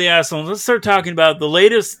Am I the Asshole? Let's start talking about the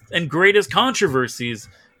latest and greatest controversies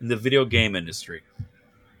in the video game industry.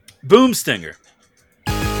 Boomstinger.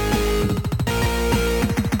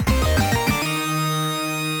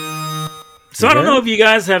 So I don't know if you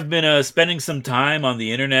guys have been spending some time on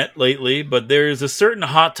the internet lately, but there's a certain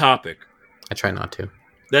hot topic. I try not to.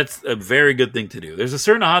 That's a very good thing to do. There's a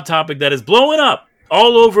certain hot topic that is blowing up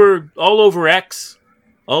all over X,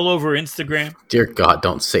 all over Instagram. Dear God,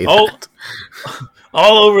 don't say that.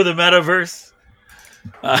 All over the metaverse.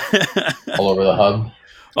 All over the hub.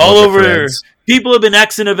 All over. People have been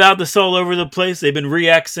Xing about this all over the place. They've been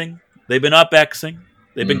re-Xing. They've been up-Xing.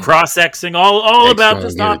 They've been cross-Xing. All X about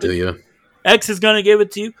this topic. X is going to give it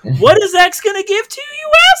to you. What is X going to give to you,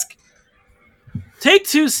 you ask?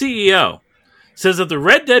 Take-Two CEO says that the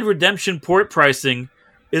Red Dead Redemption port pricing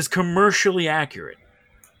is commercially accurate.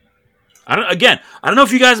 I don't know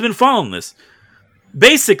if you guys have been following this.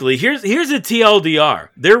 Basically, here's a TLDR.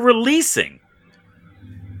 They're releasing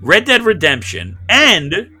Red Dead Redemption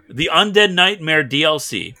and the Undead Nightmare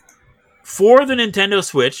DLC for the Nintendo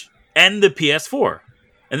Switch and the PS4.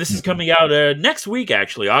 And this is coming out next week,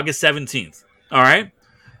 actually, August 17th. All right?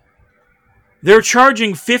 They're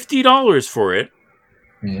charging $50 for it,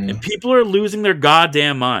 and people are losing their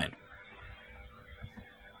goddamn mind.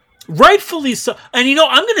 Rightfully so. And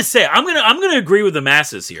I'm going to say, I'm going to agree with the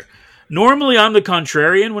masses here. Normally, I'm the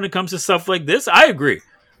contrarian when it comes to stuff like this. I agree.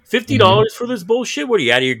 $50 for this bullshit? What, are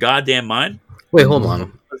you out of your goddamn mind? Wait, hold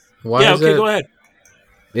on. Why is go ahead.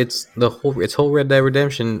 It's whole Red Dead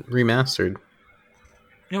Redemption remastered.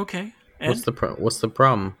 Okay. What's the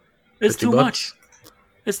problem? It's too much.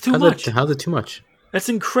 It's too much. How's it too much? That's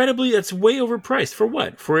way overpriced. For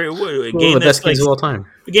what? For a game that's the best games of all time.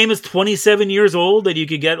 The game is 27 years old that you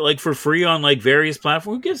could get for free on various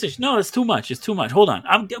platforms. Who gives a shit? No, it's too much. It's too much. Hold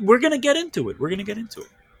on. We're gonna get into it.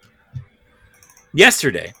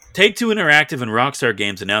 Yesterday, Take-Two Interactive and Rockstar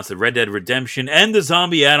Games announced that Red Dead Redemption and the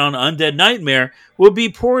zombie add-on Undead Nightmare will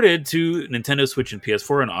be ported to Nintendo Switch and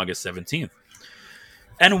PS4 on August 17th.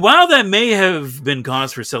 And while that may have been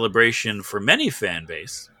cause for celebration for many fan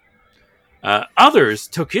base, others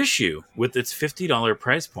took issue with its $50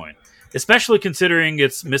 price point, especially considering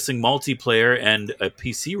it's missing multiplayer and a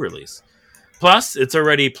PC release. Plus, it's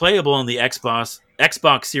already playable on the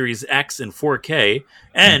Xbox Series X in 4K,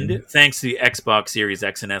 and thanks to the Xbox Series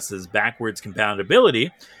X and S's backwards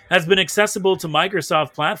compatibility, has been accessible to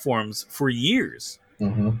Microsoft platforms for years.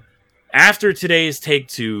 Mm-hmm. After today's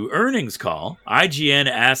Take-Two earnings call, IGN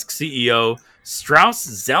asked CEO Strauss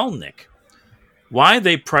Zelnick why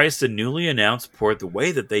they priced a newly announced port the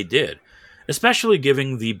way that they did, especially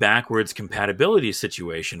given the backwards compatibility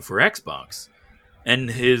situation for Xbox.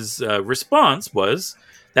 And his response was,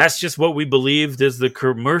 that's just what we believed is the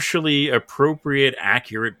commercially appropriate,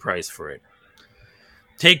 accurate price for it.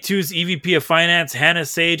 Take-Two's EVP of Finance, Hannah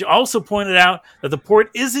Sage, also pointed out that the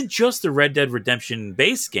port isn't just the Red Dead Redemption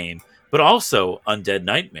base game, but also Undead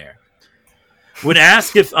Nightmare. When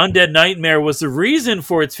asked if Undead Nightmare was the reason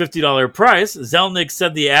for its $50 price, Zelnick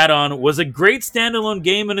said the add-on was a great standalone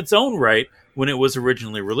game in its own right when it was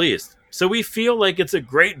originally released. So we feel like it's a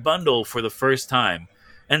great bundle for the first time,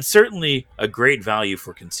 and certainly a great value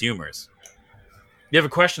for consumers. You have a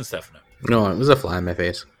question, Stefano? No, it was a fly in my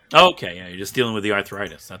face. Okay, yeah, you're just dealing with the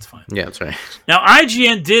arthritis. That's fine. Yeah, that's right. Now,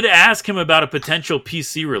 IGN did ask him about a potential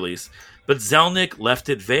PC release, but Zelnick left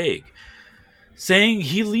it vague, saying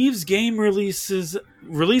he leaves game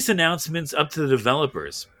release announcements up to the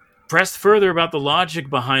developers. Pressed further about the logic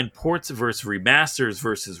behind ports versus remasters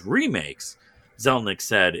versus remakes, Zelnick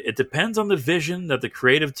said, it depends on the vision that the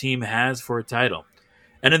creative team has for a title.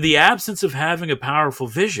 And in the absence of having a powerful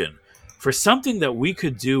vision for something that we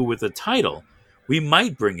could do with a title, we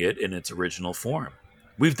might bring it in its original form.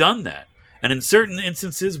 We've done that. And in certain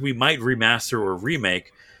instances, we might remaster or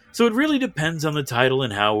remake. So it really depends on the title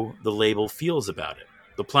and how the label feels about it,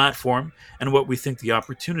 the platform, and what we think the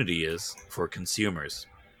opportunity is for consumers.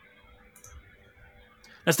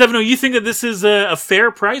 Now, Stefano, you think that this is a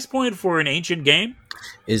fair price point for an ancient game?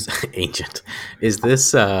 Is this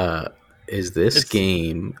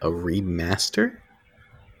game a remaster?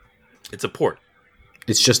 It's a port.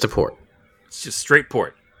 It's just a port. It's just straight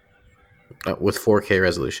port. With 4K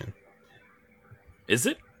resolution. Is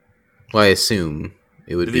it? Well, I assume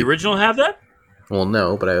it would Did be. the original have that? Well,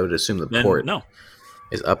 no, but I would assume the Then port no.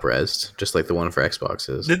 is up-resed, just like the one for Xbox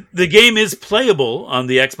is. The game is playable on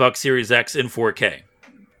the Xbox Series X in 4K.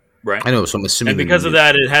 Right? I know, so I'm assuming... And because of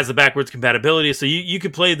that, it has the backwards compatibility, so you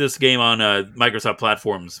could play this game on Microsoft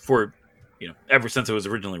platforms for, ever since it was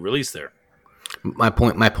originally released there. My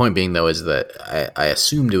point being, though, is that I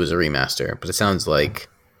assumed it was a remaster, but it sounds like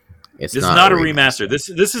This is not a remaster. This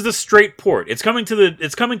is the straight port. It's coming to the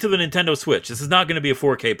Nintendo Switch. This is not going to be a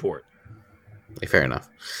 4K port. Fair enough.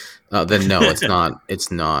 Then no, it's not.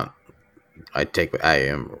 It's not. I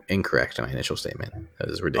am incorrect in my initial statement. That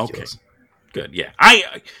is ridiculous. Okay. Good. Yeah.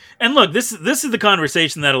 And look, this is the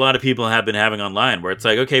conversation that a lot of people have been having online, where it's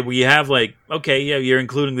like, okay, we have you're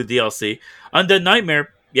including the DLC. Undead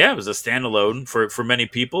Nightmare, yeah, it was a standalone for many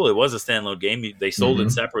people. It was a standalone game. They sold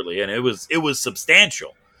it separately, and it was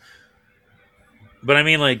substantial. But I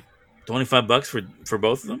mean, like, $25 for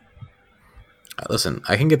both of them. Listen,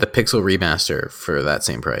 I can get the Pixel remaster for that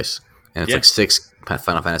same price, and it's like 6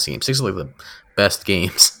 Final Fantasy games. 6 are like the best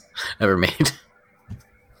games ever made.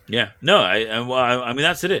 Yeah, no, I mean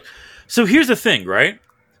that's it. So here's the thing, right?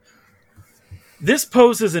 This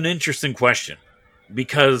poses an interesting question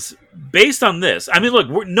because based on this, I mean,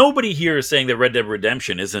 look, nobody here is saying that Red Dead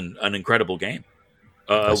Redemption isn't an incredible game,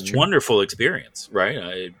 a wonderful experience, right?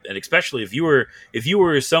 And especially if you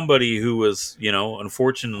were somebody who was,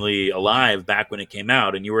 unfortunately alive back when it came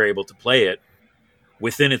out, and you were able to play it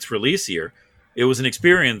within its release year, it was an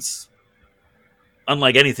experience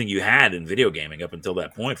unlike anything you had in video gaming up until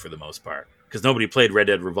that point, for the most part, because nobody played Red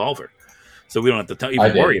Dead Revolver, so we don't have to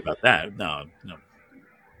even worry about that. No, I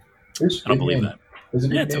don't believe that.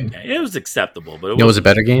 It's okay. It was acceptable, but it was a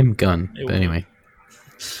better game. Gun, but anyway,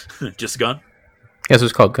 just Gun. Yes, it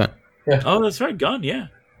was called Gun. Yeah. Oh, that's right, Gun. Yeah.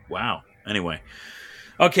 Wow. Anyway,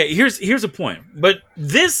 okay. Here's a point, but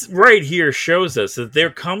this right here shows us that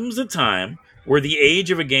there comes a time where the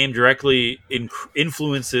age of a game directly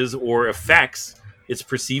influences or affects its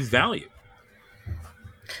perceived value.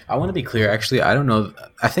 I want to be clear. Actually, I don't know.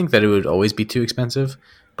 I think that it would always be too expensive,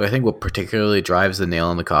 but I think what particularly drives the nail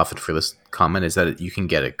in the coffin for this comment is that you can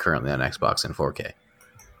get it currently on Xbox in 4K.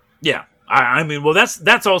 Yeah, I mean, well,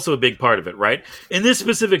 that's also a big part of it, right? In this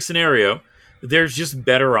specific scenario, there's just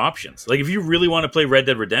better options. Like if you really want to play Red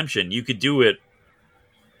Dead Redemption, you could do it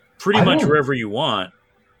pretty much wherever you want.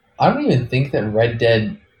 I don't even think that Red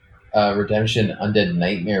Dead Redemption Undead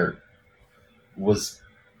Nightmare was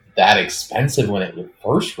that expensive when it was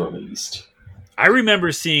first released. I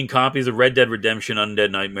remember seeing copies of Red Dead Redemption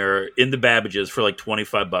Undead Nightmare in the Babbages for like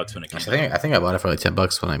 $25 when it came out. I think I bought it for like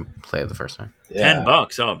 $10 when I played it the first time. Yeah.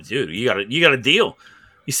 $10. Oh, dude, you got a deal.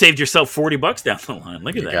 You saved yourself $40 down the line.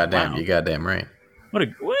 Look at that. Wow. You goddamn right.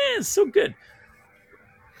 It's so good.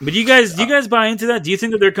 But do you guys buy into that? Do you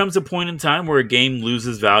think that there comes a point in time where a game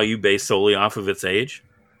loses value based solely off of its age?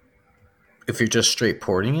 If you're just straight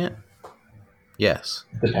porting it, yes.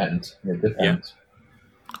 Depends. It depends. Yeah.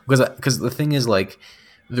 Because the thing is, like,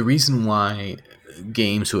 the reason why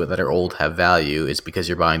games that are old have value is because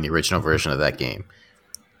you're buying the original version of that game.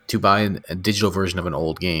 To buy a digital version of an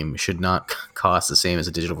old game should not cost the same as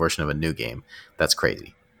a digital version of a new game. That's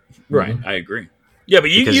crazy. Right, I agree. Yeah, but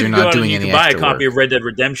you can go out and you can buy a copy of Red Dead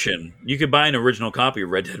Redemption. You could buy an original copy of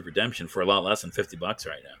Red Dead Redemption for a lot less than $50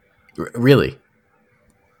 right now. Really?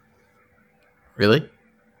 Really?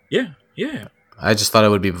 Yeah. I just thought it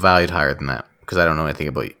would be valued higher than that because I don't know anything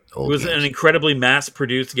about old It was games. an incredibly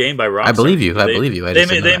mass-produced game by Rockstar. I believe you. I believe you.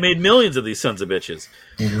 They made millions of these sons of bitches.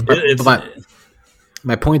 Mm-hmm.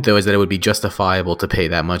 My point, though, is that it would be justifiable to pay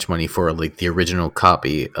that much money for like the original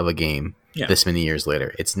copy of a game this many years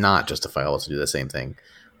later. It's not justifiable to do the same thing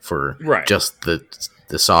for just the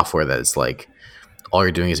software that it's like all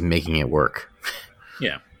you're doing is making it work.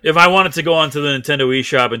 Yeah. If I wanted to go onto the Nintendo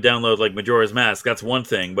eShop and download like Majora's Mask, that's one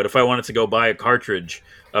thing. But if I wanted to go buy a cartridge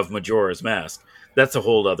of Majora's Mask, that's a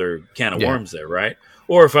whole other can of worms there, right?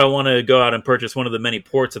 Or if I want to go out and purchase one of the many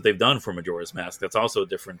ports that they've done for Majora's Mask, that's also a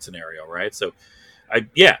different scenario, right? So, I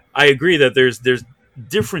agree that there's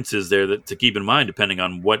differences there to keep in mind depending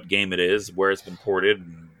on what game it is, where it's been ported,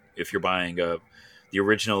 and if you're buying the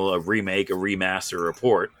original, a remake, a remaster, a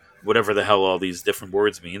port, whatever the hell all these different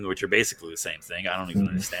words mean, which are basically the same thing. I don't even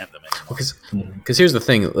understand them anymore. Because here's the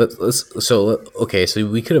thing. So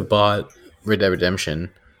we could have bought Red Dead Redemption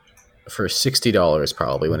for $60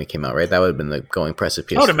 probably when it came out, right? That would have been the going price of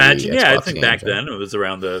PS3. I would imagine, Xbox I think games, back right? then it was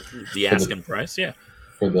around the asking price, yeah.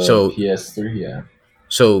 For the PS3, yeah.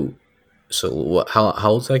 So what? How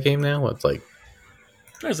old's that game now? What's like?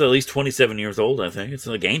 It's at least 27 years old, I think. It's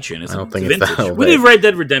like ancient. It's think vintage. it's that old. When did Red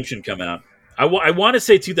Dead Redemption come out? I want to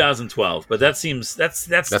say 2012, but that still seems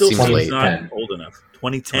late. not old enough.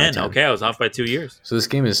 2010. Okay, I was off by 2 years. So this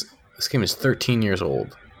game is 13 years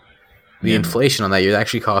old. The inflation on that year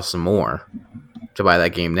actually costs more to buy that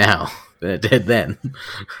game now than it did then.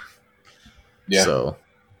 Yeah. So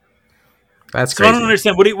that's So crazy. I don't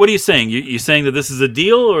understand. What are you saying? You saying that this is a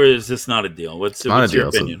deal or is this not a deal? What's your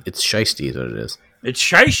opinion? It's shiesty is what it is. It's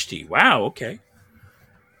shiesty. Wow. Okay.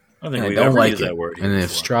 I don't think we've ever used that word. And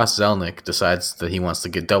if Strauss Zelnick decides that he wants to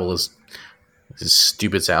get double his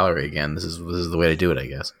stupid salary again, this is the way to do it, I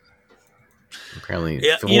guess. Apparently,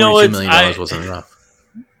 $42 million wasn't enough.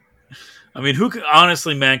 I mean,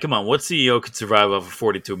 honestly, man, come on. What CEO could survive off of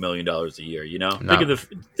 $42 million a year? You know, think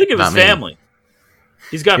of his family.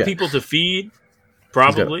 He's got people to feed,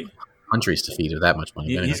 probably. Countries to feed with that much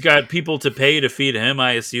money. He's got people to pay to feed him,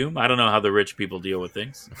 I assume. I don't know how the rich people deal with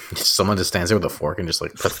things. Someone just stands there with a fork and just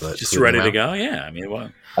like puts the just ready to go. Yeah, I mean,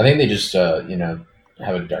 what? I think they just have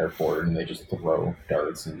a dartboard and they just throw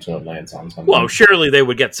darts until it lands on something. Well, surely they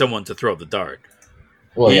would get someone to throw the dart.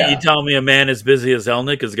 Well, You tell me a man as busy as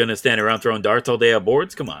Zelnick is going to stand around throwing darts all day at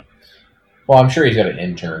boards? Come on. Well, I'm sure he's got an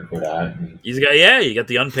intern for that. You got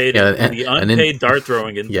the unpaid, unpaid dart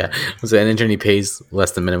throwing. Was an intern he pays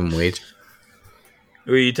less than minimum wage?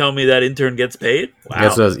 Or you tell me that intern gets paid? Wow.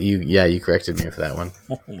 That's what you corrected me for that one.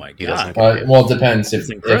 Oh my god. Well, it depends. It's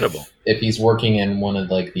incredible. If he's working in one of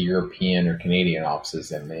like the European or Canadian offices,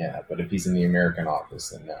 then yeah. But if he's in the American office,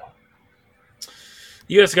 then no.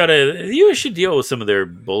 The U.S. should deal with some of their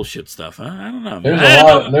bullshit stuff, huh? I don't know.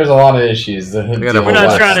 There's a lot of issues. We're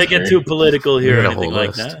not trying to get too political here or anything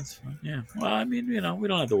like that. Yeah. Well, I mean, we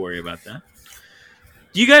don't have to worry about that.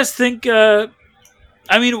 Do you guys think? I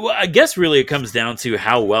guess really it comes down to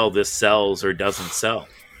how well this sells or doesn't sell.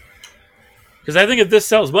 Because I think if this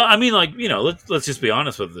sells well, I mean, let's just be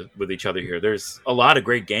honest with each other here. There's a lot of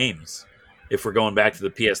great games. If we're going back to the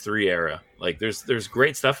PS3 era, like there's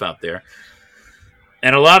great stuff out there.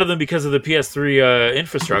 And a lot of them, because of the PS3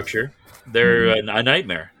 infrastructure, they're a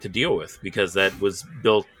nightmare to deal with because that was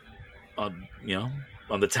built on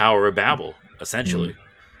the Tower of Babel, essentially.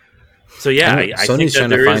 So yeah, I Sony's think that trying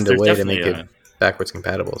to find a way to make it backwards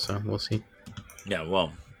compatible. So we'll see. Yeah,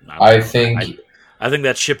 well, I think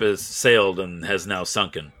that ship has sailed and has now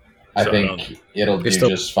sunken. I So, think it'll do still-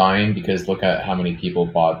 just fine because look at how many people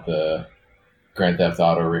bought the Grand Theft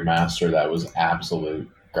Auto remaster. That was absolute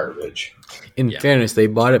garbage, In Yeah. fairness, they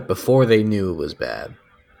bought it before they knew it was bad.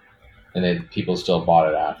 and then people still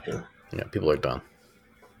bought it after. Yeah, people are dumb.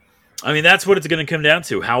 I mean, that's what it's going to come down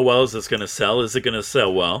to. How well is this going to sell? Is it going to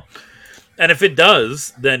sell well? And if it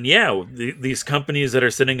does, then yeah, these companies that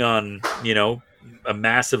are sitting on, you know, a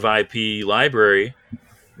massive IP library,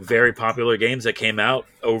 very popular games that came out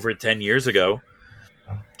over 10 years ago,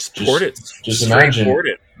 just port it. Just Straight imagine port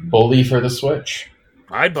it. Bully for the Switch.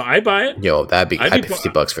 I'd buy it. Yo, I'd I'd pay be-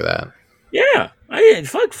 $50 for that. Yeah.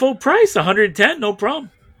 Fuck, full price, 110, no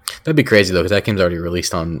problem. That'd be crazy though, because that game's already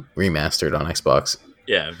released on remastered on Xbox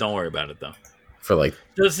Yeah, don't worry about it though. for like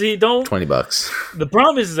See, don't. $20. The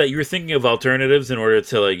problem is that you're thinking of alternatives in order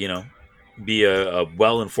to, like, you know, be a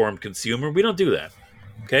well-informed consumer. We don't do that.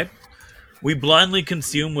 Okay, we blindly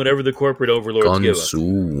consume whatever the corporate overlords give us.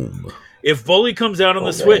 Consume. If Bully comes out on the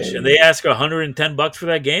Okay. Switch and they ask $110 for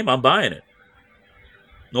that game, I'm buying it.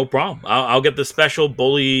 No problem. I'll get the special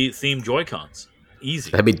Bully themed Joy-Cons.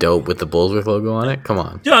 Easy. That'd be dope with the Bullsworth logo on it. Come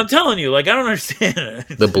on. Dude, I'm telling you, like, I don't understand.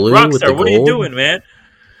 The blue Rockstar, with the what are you gold? doing, man?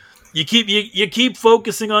 You keep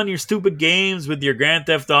focusing on your stupid games with your Grand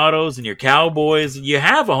Theft Autos and your Cowboys. You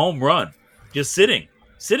have a home run, just sitting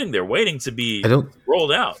there waiting to be I don't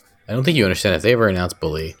rolled out. think you understand. If they ever announce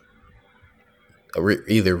Bully,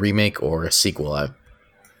 either remake or a sequel, I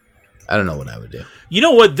don't know what I would do. You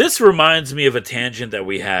know what? This reminds me of a tangent that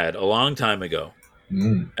we had a long time ago,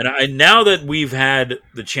 Mm. and now that we've had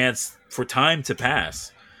the chance for time to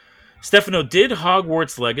pass, Stefano, did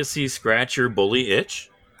Hogwarts Legacy scratch your Bully itch?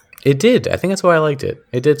 It did. I think that's why I liked it.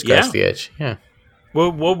 It did scratch Yeah. the itch. Yeah.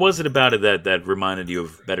 What was it about it that reminded you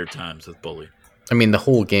of better times with Bully? I mean, the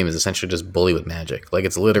whole game is essentially just Bully with magic. Like,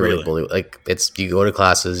 it's literally Really? Bully. Like, it's you go to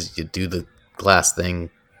classes, you do the glass thing.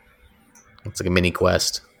 It's like a mini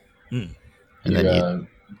quest, and then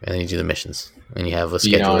you do the missions, and you have a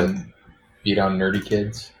schedule. beat on nerdy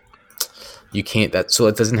kids. You can't so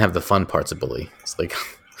it doesn't have the fun parts of Bully. It's like,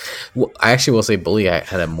 well, I actually will say Bully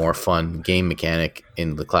had a more fun game mechanic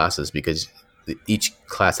in the classes because each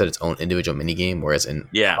class had its own individual mini game, whereas in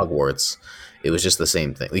Yeah. Hogwarts it was just the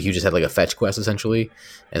same thing. Like, you just had like a fetch quest essentially,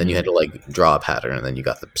 and then you had to like draw a pattern, and then you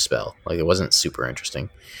got the spell. Like, it wasn't super interesting,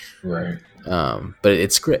 Right. but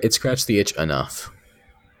it scratched the itch enough.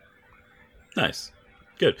 Nice,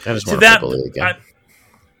 good. I just See, want to play Bully again.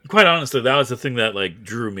 Quite honestly, that was the thing that, like,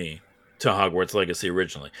 drew me to Hogwarts Legacy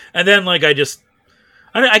originally, and then, like, I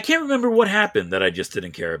can't remember what happened that I just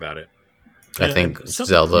didn't care about it. I think something-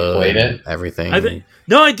 Zelda, You played it? everything.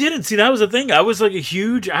 No, I didn't. See, that was the thing. I was a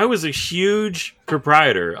huge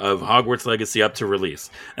proprietor of Hogwarts Legacy up to release,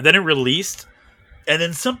 and then it released, and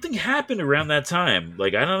then something happened around that time.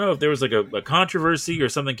 Like, I don't know if there was like a controversy or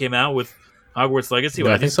something came out with Hogwarts Legacy. No,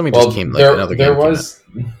 but I think something Well, just came. Like, there, another there game came was.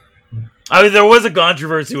 I mean, there was a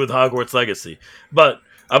controversy with Hogwarts Legacy, but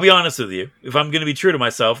I'll be honest with you. If I'm going to be true to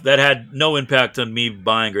myself, that had no impact on me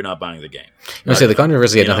buying or not buying the game. out. I say the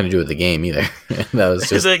controversy had You know. nothing to do with the game either. That was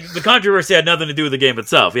It's just like the controversy had nothing to do with the game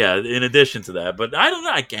itself. Yeah, in addition to that, but I don't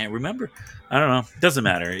know. I can't remember. I don't know. Doesn't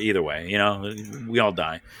matter either way. You know, we all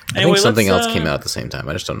die. I think something let's, else came out at the same time.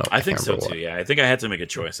 I just don't know. I think can't so remember too. what. Yeah, I think I had to make a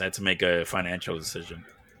choice. I had to make a financial decision.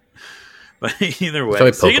 But either way,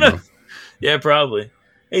 Probably speaking Pokemon. of, yeah, probably.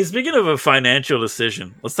 Hey, speaking of a financial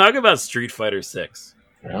decision, let's talk about Street Fighter 6.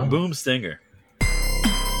 Yeah. Boom Stinger.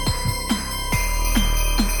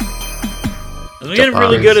 I'm Jump getting on.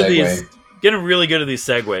 really good at Segue. these. Getting really good at these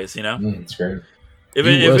segues, you know. It's great. If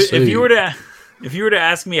you were to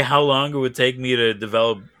ask me how long it would take me to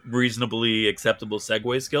develop reasonably acceptable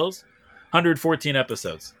segue skills, 114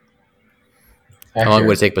 episodes. How long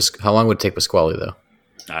would it take? How long would it take Pasquale though?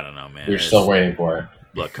 I don't know, man. We're still waiting for it.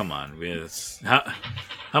 Look, come on.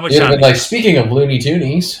 How much Yeah, time? but like speaking of Looney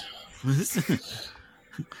Toonies,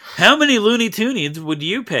 How many Looney Tunes would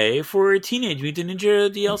you pay for a Teenage Mutant Ninja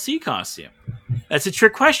DLC costume? That's a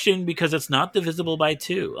trick question because it's not divisible by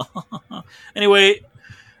 2. Anyway,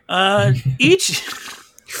 each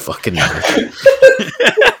You fucking nerd.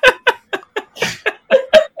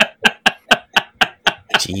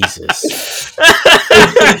 Jesus.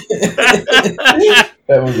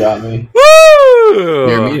 that one got me.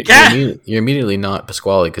 Woo! You're immediately not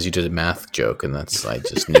Pasquale because you did a math joke, and that's I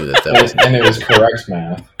just knew that was And it was correct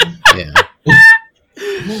math. yeah.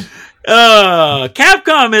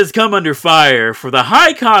 Capcom has come under fire for the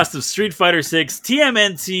high cost of Street Fighter 6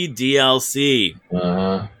 TMNT DLC.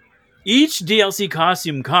 Uh-huh. Each DLC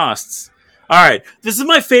costume costs. All right, this is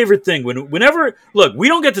my favorite thing. Whenever look, we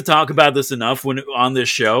don't get to talk about this enough when on this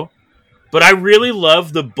show. But I really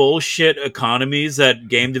love the bullshit economies that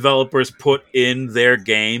game developers put in their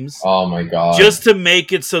games. Oh my god! Just to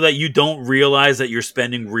make it so that you don't realize that you're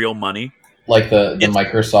spending real money. Like the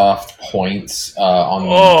Microsoft points on the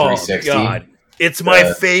 360. God. It's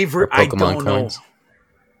my favorite. I don't coins. know.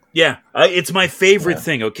 Yeah, it's my favorite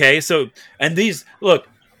thing, okay? So, and these... Look,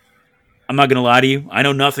 I'm not going to lie to you. I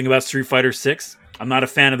know nothing about Street Fighter 6. I'm not a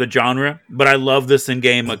fan of the genre, but I love this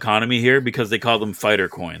in-game economy here because they call them fighter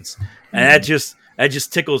coins. And that just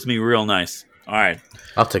tickles me real nice. All right.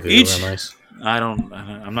 I'll tickle you real nice.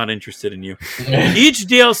 I'm not interested in you. Each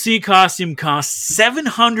DLC costume costs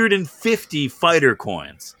 750 fighter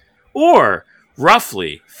coins, or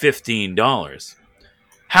roughly $15.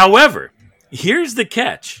 However, here's the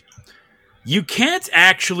catch. You can't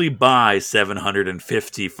actually buy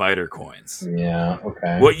 750 fighter coins. Yeah,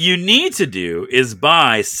 okay. What you need to do is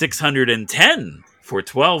buy 610 for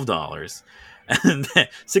 $12. And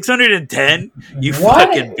 610, you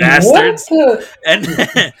fucking bastards.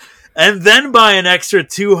 And then buy an extra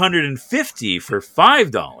 250 for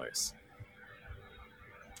 $5.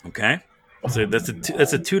 Okay? So that's a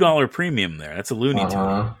 $2 premium there. That's a Looney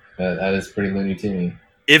Tune. That is pretty Looney Tune.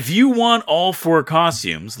 If you want all 4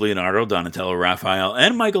 costumes, Leonardo, Donatello, Raphael,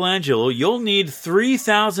 and Michelangelo, you'll need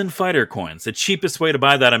 3,000 fighter coins. The cheapest way to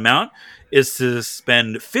buy that amount is to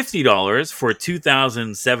spend $50 for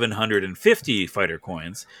 2,750 fighter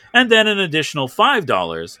coins, and then an additional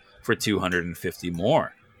 $5 for 250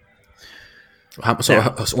 more. One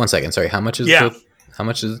second, sorry. How much is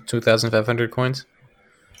 2,500 coins?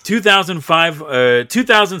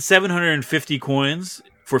 2,750 coins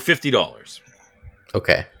for $50.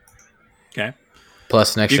 Okay.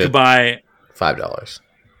 Plus an extra. You could buy $5.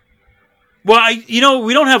 Well,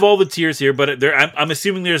 we don't have all the tiers here, but I'm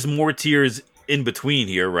assuming there's more tiers in between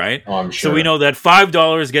here, right? Oh, I'm sure. So we know that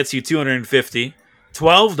 $5 gets you 250,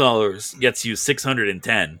 $12 gets you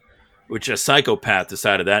 610, which a psychopath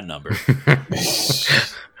decided that number,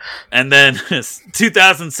 and then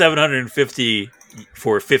 2,750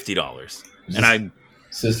 for $50, and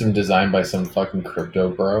system designed by some fucking crypto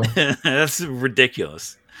bro. That's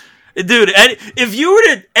ridiculous. Dude, if you were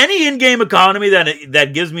to... Any in-game economy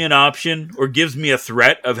that gives me an option or gives me a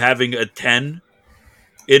threat of having a 10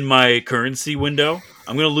 in my currency window,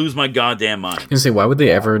 I'm going to lose my goddamn mind. I was going to say, why would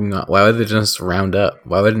they ever not... Why would they just round up?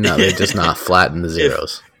 Why would they just not flatten the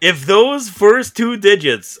zeros? If those first 2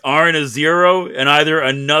 digits aren't a 0 and either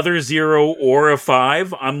another 0 or a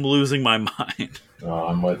 5, I'm losing my mind. Oh,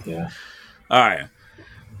 I'm with you. All right.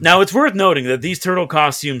 Now, it's worth noting that these turtle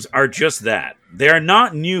costumes are just that. They are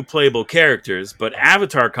not new playable characters, but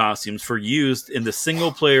avatar costumes for used in the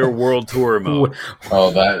single-player World Tour mode. Oh,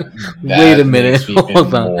 that wait a minute.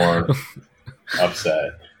 Hold on. More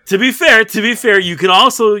upset. To be fair, you can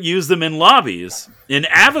also use them in lobbies, in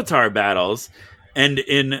avatar battles,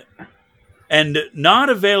 and not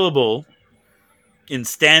available in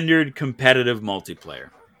standard competitive multiplayer.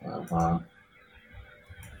 Uh-huh.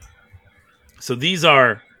 So these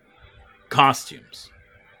are costumes.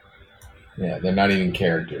 Yeah, they're not even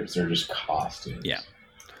characters. They're just costumes. Yeah.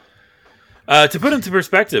 To put into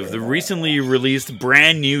perspective, the recently released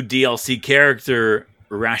brand new DLC character,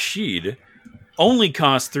 Rashid, only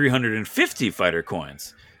costs 350 fighter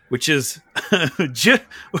coins, which is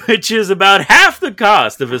about half the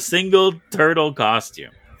cost of a single turtle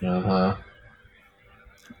costume. Uh-huh.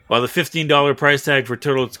 While the $15 price tag for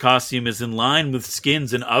Turtle's costume is in line with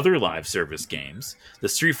skins in other live service games, the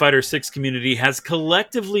Street Fighter 6 community has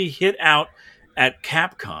collectively hit out at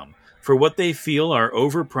Capcom for what they feel are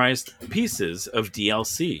overpriced pieces of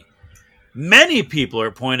DLC. Many people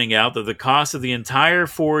are pointing out that the cost of the entire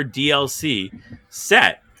 4 DLC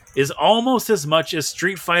set is almost as much as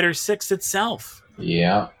Street Fighter 6 itself.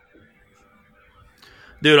 Yeah.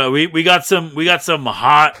 Dude, we got some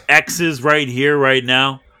hot X's right here, right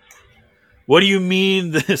now. What do you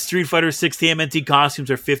mean the Street Fighter 6 TMNT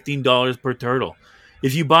costumes are $15 per turtle?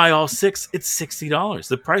 If you buy all 6, it's $60.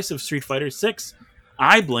 The price of Street Fighter 6.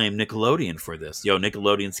 I blame Nickelodeon for this. Yo,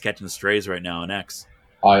 Nickelodeon's catching strays right now on X.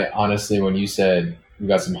 I honestly, when you said we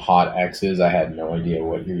got some hot X's, I had no idea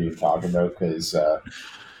what you were talking about because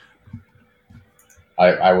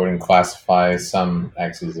I wouldn't classify some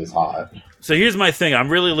X's as hot. So here's my thing. I'm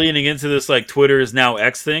really leaning into this like Twitter is now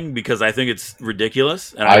X thing because I think it's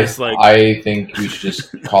ridiculous. And I think we should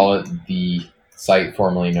just call it the site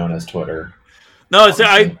formerly known as Twitter. No, it's,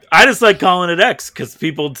 I just like calling it X because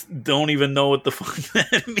people don't even know what the fuck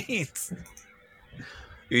that means.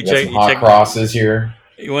 You got some hot crosses here.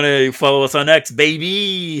 You want to follow us on X,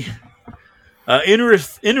 baby?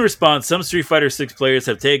 In response, some Street Fighter 6 players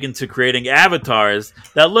have taken to creating avatars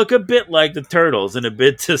that look a bit like the Turtles in a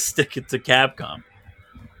bid to stick it to Capcom.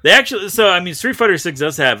 Street Fighter 6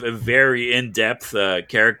 does have a very in-depth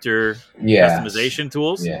character customization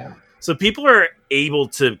tools. Yeah. So people are able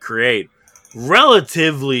to create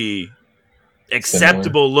relatively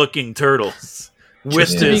acceptable-looking turtles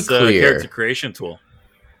with this character creation tool.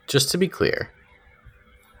 Just to be clear,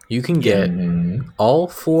 you can get all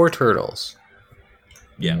 4 turtles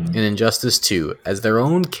in Injustice 2 as their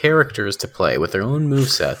own characters to play with their own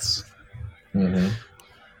movesets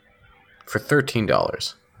for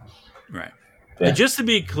 $13. Right. Yeah. And just to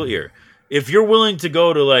be clear, if you're willing to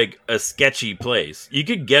go to like a sketchy place, you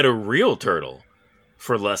could get a real turtle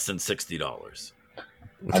for less than $60.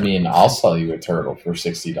 I mean, I'll sell you a turtle for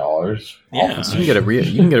 $60. Yeah, so you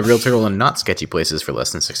can get a real turtle in not sketchy places for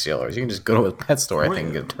less than $60. You can just go to a pet store, I think,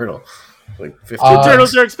 and get a turtle. Like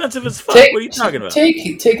turtles are expensive as fuck. What are you talking about?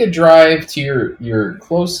 Take a drive to your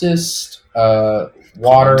closest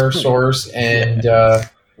water source and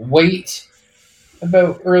wait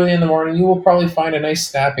about early in the morning. You will probably find a nice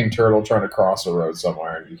snapping turtle trying to cross a road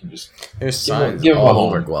somewhere, and you can just there's signs all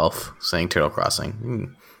over Guelph saying turtle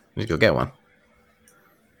crossing. Just go get one.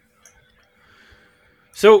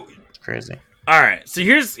 So it's crazy. All right. So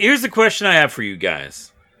here's the question I have for you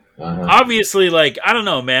guys. Obviously, like, I don't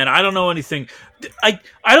know, man. I don't know anything. I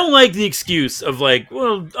don't like the excuse of like,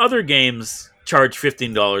 well, other games charge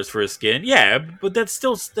 $15 for a skin. Yeah, but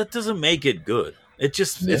that doesn't make it good. It's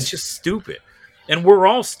just stupid, and we're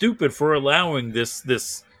all stupid for allowing this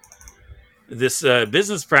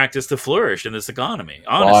business practice to flourish in this economy.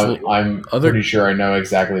 Honestly, well, I'm pretty sure I know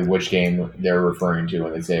exactly which game they're referring to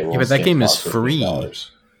when they say, "Well, yeah, but that game is free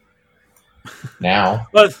now."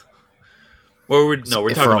 But we're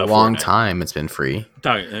talking for about a long Fortnite. time. It's been free.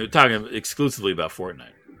 Talking exclusively about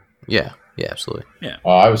Fortnite. Yeah, absolutely. Yeah.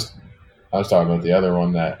 Oh, I was talking about the other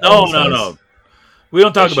one that. No. We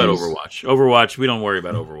don't talk about Overwatch. Overwatch, we don't worry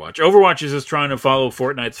about Overwatch. Overwatch is just trying to follow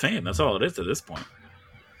Fortnite's fame. That's all it is at this point.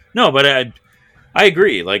 No, but I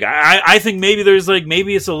agree. Like I think maybe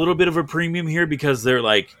it's a little bit of a premium here because they're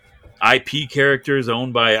like IP characters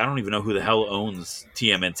owned by, I don't even know who the hell owns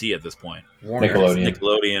TMNT at this point.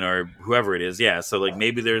 Nickelodeon or whoever it is. Yeah, so like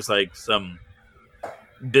maybe there's like some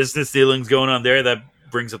business dealings going on there that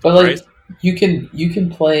brings up the price. You can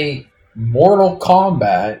play Mortal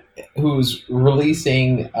Kombat, who's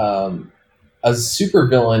releasing a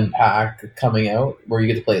supervillain pack coming out where you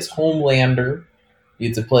get to play as Homelander. You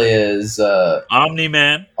get to play as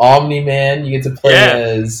Omni-Man. You get to play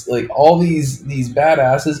as like all these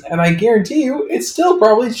badasses, and I guarantee you, it's still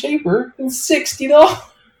probably cheaper than $60.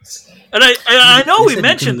 And I know we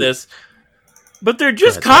mentioned this, but they're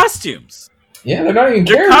just costumes. Yeah, they're not even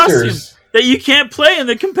characters that you can't play in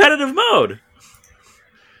the competitive mode.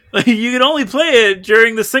 Like, you can only play it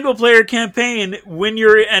during the single player campaign when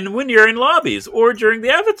you're in lobbies or during the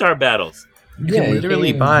avatar battles. You can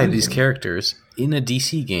literally buy these characters in a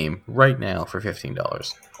DC game right now for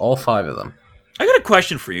 $15. All 5 of them. I got a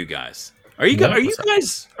question for you guys. I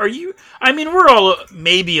mean, we're all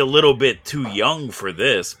maybe a little bit too young for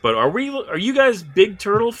this, but are you guys big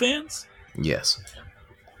Turtle fans? Yes.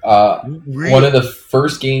 Really? One of the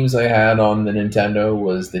first games I had on the Nintendo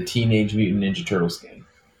was the Teenage Mutant Ninja Turtles game.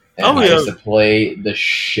 And I used to play the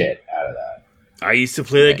shit out of that. I used to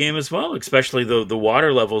play that game as well, especially the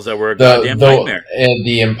water levels that were a goddamn nightmare. And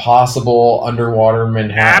the impossible underwater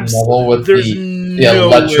Manhattan level with the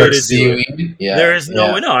electric seaweed. Yeah, there is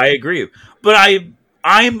no way. No, I agree. But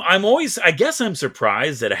I'm always, I guess I'm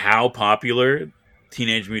surprised at how popular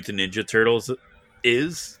Teenage Mutant Ninja Turtles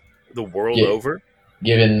is the world over.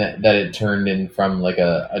 Given that it turned in from like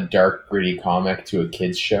a dark, gritty comic to a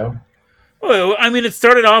kids show. Well, I mean, it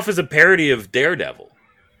started off as a parody of Daredevil.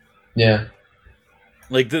 Yeah.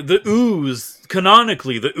 Like the ooze,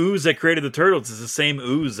 canonically, the ooze that created the Turtles is the same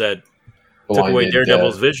ooze that took away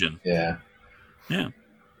Daredevil's vision. Yeah. Yeah.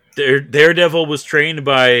 Daredevil was trained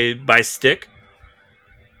by Stick.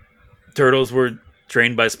 Turtles were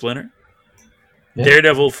trained by Splinter. Yeah.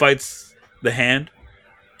 Daredevil fights the hand.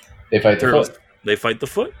 They fight Turtles. The foot. They fight the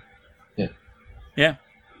foot. Yeah. Yeah.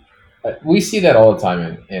 We see that all the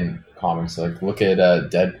time in comics. Like, look at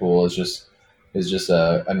Deadpool is just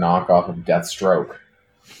a knockoff of Deathstroke.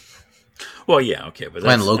 Well, yeah, okay, but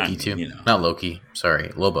that's Loki too. You know. Not Loki.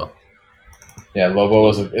 Sorry, Lobo. Yeah, Lobo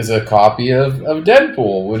is a copy of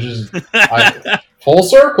Deadpool, which is full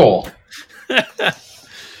circle.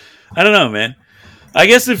 I don't know, man. I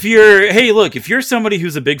guess if you're somebody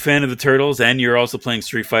who's a big fan of the Turtles and you're also playing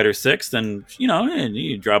Street Fighter 6, then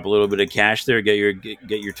you drop a little bit of cash there, get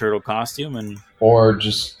your turtle costume, and Or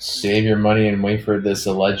just save your money and wait for this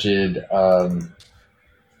alleged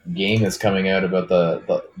game that's coming out about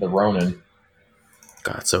the Ronin.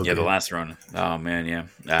 God, so yeah, good. the last Ronin. Oh man, yeah,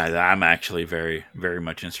 I'm actually very, very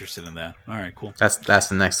much interested in that. All right, cool. That's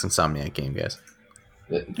the next Insomniac game, guys.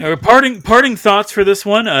 Parting thoughts for this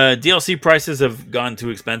one. DLC prices have gone too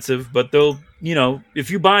expensive, but they'll if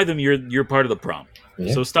you buy them, you're part of the problem.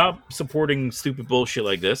 Yeah. So stop supporting stupid bullshit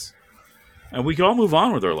like this, and we can all move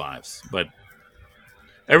on with our lives. But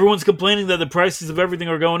everyone's complaining that the prices of everything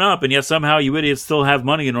are going up, and yet somehow you idiots still have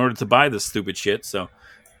money in order to buy this stupid shit. So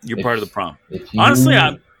you're part of the problem. Honestly,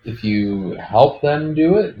 if you help them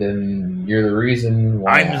do it, then you're the reason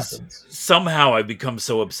why it happens. Somehow I've become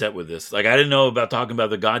so upset with this. Like, I didn't know about talking about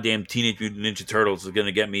the goddamn Teenage Mutant Ninja Turtles was going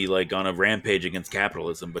to get me like on a rampage against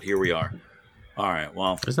capitalism, but here we are. All right,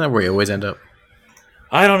 well, Isn't that where you always end up?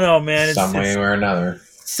 I don't know, man. It's Some way or another.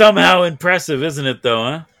 somehow impressive, isn't it? Though,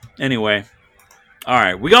 huh? Anyway, all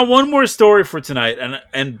right, we got one more story for tonight,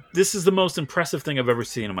 and this is the most impressive thing I've ever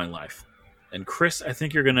seen in my life. And Chris, I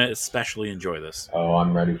think you're going to especially enjoy this. Oh,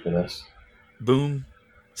 I'm ready for this. Boom,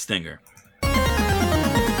 stinger.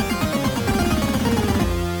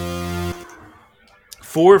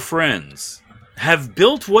 Four friends have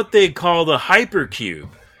built what they call the Hypercube,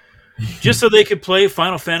 just so they could play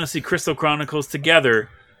Final Fantasy Crystal Chronicles together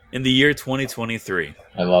in the year 2023.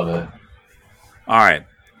 I love it. All right.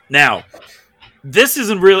 Now, this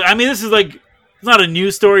isn't really... I mean, this is like... It's not a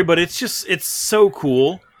news story, but it's so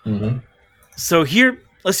cool. Mm-hmm. So here,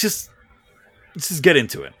 let's just get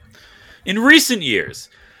into it. In recent years,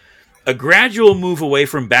 a gradual move away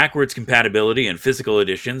from backwards compatibility and physical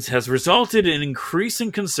editions has resulted in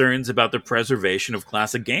increasing concerns about the preservation of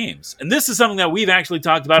classic games. And this is something that we've actually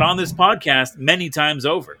talked about on this podcast many times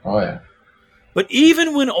over. Oh, yeah. But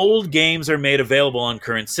even when old games are made available on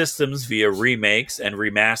current systems via remakes and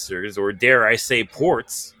remasters, or dare I say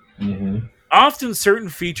ports, often certain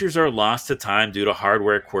features are lost to time due to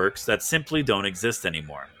hardware quirks that simply don't exist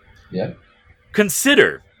anymore. Yep.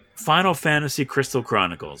 Consider Final Fantasy Crystal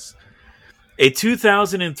Chronicles, a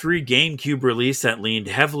 2003 GameCube release that leaned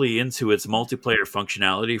heavily into its multiplayer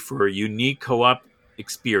functionality for a unique co-op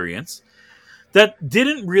experience that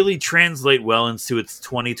didn't really translate well into its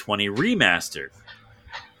 2020 remaster.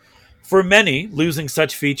 For many, losing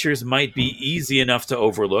such features might be easy enough to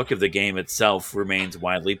overlook if the game itself remains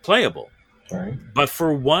widely playable. Right. But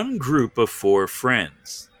for one group of four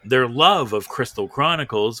friends, their love of Crystal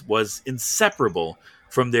Chronicles was inseparable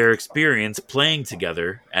from their experience playing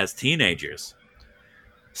together as teenagers.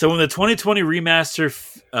 So when the 2020 remaster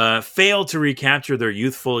failed to recapture their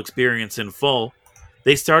youthful experience in full,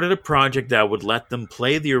 they started a project that would let them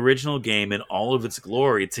play the original game in all of its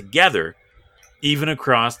glory together, even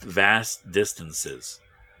across vast distances.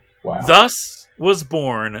 Wow. Thus was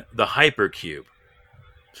born the Hypercube.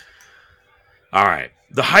 All right.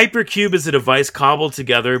 The Hypercube is a device cobbled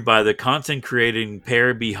together by the content-creating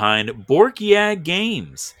pair behind Borkiag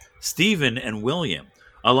Games, Stephen and William,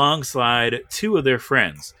 alongside two of their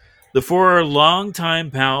friends. The four are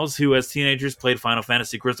longtime pals who, as teenagers, played Final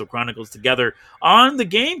Fantasy Crystal Chronicles together on the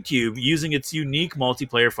GameCube using its unique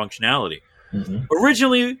multiplayer functionality.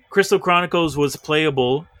 Originally, Crystal Chronicles was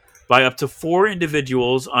playable by up to four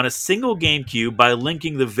individuals on a single GameCube by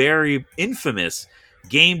linking the very infamous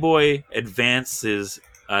Game Boy Advances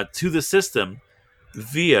to the system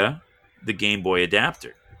via the Game Boy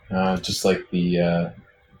adapter. Just like the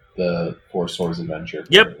Four Swords Adventure.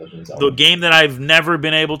 Yep, the game that I've never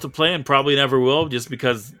been able to play and probably never will, just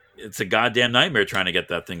because it's a goddamn nightmare trying to get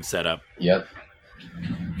that thing set up. Yep.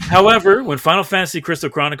 However, when Final Fantasy Crystal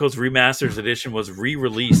Chronicles Remastered Edition was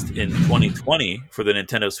re-released in 2020 for the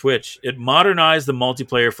Nintendo Switch, it modernized the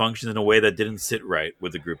multiplayer functions in a way that didn't sit right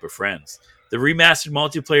with a group of friends. The remastered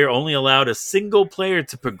multiplayer only allowed a single player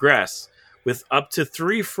to progress, with up to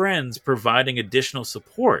 3 friends providing additional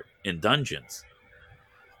support in dungeons.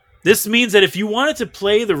 This means that if you wanted to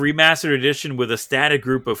play the remastered edition with a static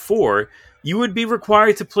group of 4, you would be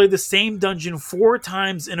required to play the same dungeon 4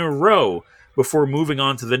 times in a row before moving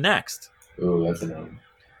on to the next. Oh, that's annoying.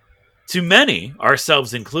 To many,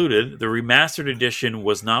 ourselves included, the remastered edition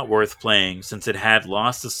was not worth playing since it had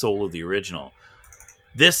lost the soul of the original.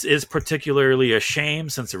 This is particularly a shame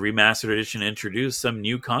since the remastered edition introduced some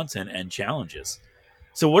new content and challenges.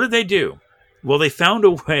 So what did they do? Well, they found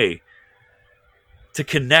a way to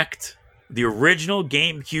connect the original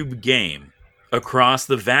GameCube game across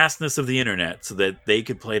the vastness of the internet so that they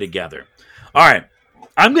could play together. All right,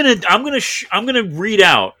 I'm gonna read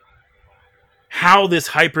out how this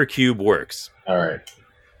Hypercube works. All right.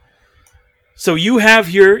 So you have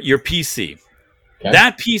your PC. Okay.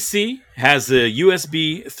 That PC has a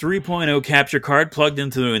USB 3.0 capture card plugged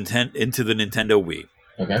into the Nintendo Wii.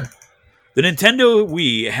 Okay. The Nintendo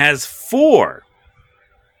Wii has 4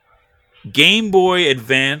 Game Boy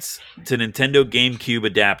Advance to Nintendo GameCube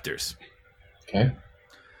adapters. Okay.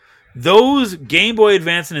 Those Game Boy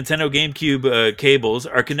Advance and Nintendo GameCube cables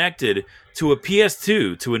are connected to a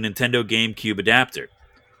PS2 to a Nintendo GameCube adapter.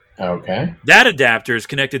 Okay. That adapter is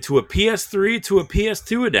connected to a PS3 to a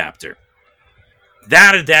PS2 adapter.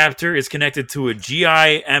 That adapter is connected to a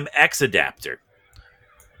GI-MX adapter,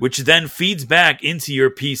 which then feeds back into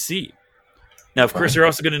your PC. Now, of course, you're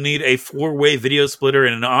also going to need a 4-way video splitter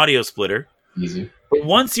and an audio splitter. Easy. But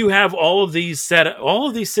once you have all of these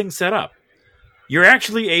things set up, you're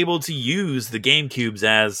actually able to use the GameCubes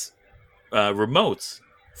as remotes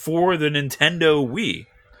for the Nintendo Wii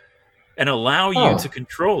and allow you to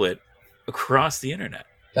control it across the internet.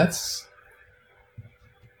 That's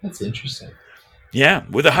interesting. Yeah,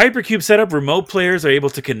 with a Hypercube setup, remote players are able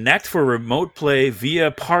to connect for remote play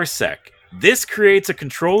via Parsec. This creates a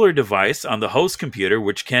controller device on the host computer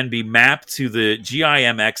which can be mapped to the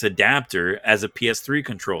GI-MX adapter as a PS3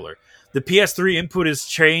 controller. The PS3 input is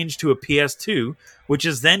changed to a PS2, which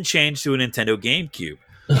is then changed to a Nintendo GameCube.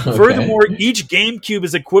 Okay. Furthermore, each GameCube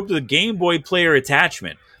is equipped with a Game Boy player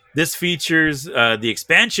attachment. This features the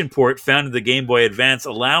expansion port found in the Game Boy Advance,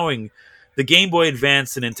 allowing the Game Boy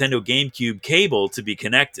Advance and Nintendo GameCube cable to be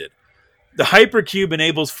connected. The Hypercube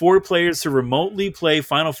enables 4 players to remotely play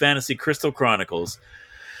Final Fantasy Crystal Chronicles.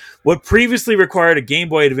 What previously required a Game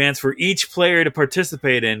Boy Advance for each player to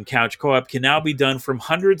participate in couch co-op can now be done from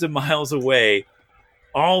hundreds of miles away,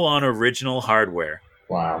 all on original hardware.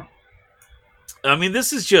 Wow. I mean,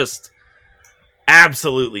 this is just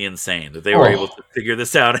absolutely insane that they were able to figure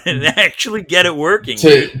this out and actually get it working.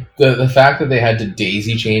 The fact that they had to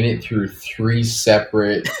daisy chain it through 3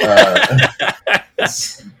 separate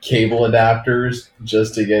cable adapters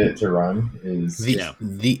just to get it to run is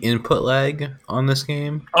the input lag on this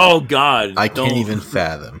game. Oh God, I can't even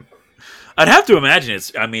fathom. I'd have to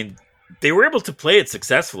imagine they were able to play it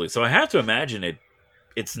successfully, so I have to imagine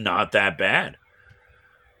it's not that bad.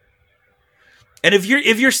 And if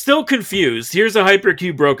you're still confused, here's a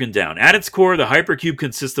Hypercube broken down. At its core, the Hypercube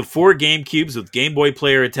consists of 4 GameCubes with Game Boy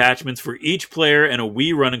player attachments for each player and a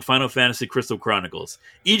Wii running Final Fantasy Crystal Chronicles.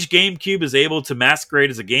 Each GameCube is able to masquerade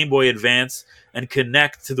as a Game Boy Advance and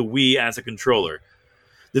connect to the Wii as a controller.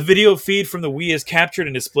 The video feed from the Wii is captured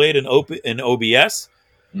and displayed in OBS,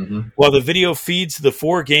 while the video feeds to the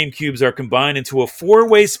 4 GameCubes are combined into a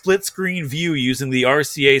 4-way split-screen view using the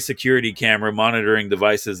RCA security camera monitoring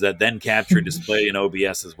devices that then capture and display in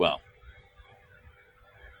OBS as well.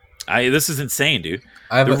 This is insane, dude.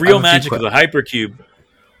 The real magic of the Hypercube.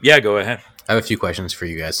 Yeah, go ahead. I have a few questions for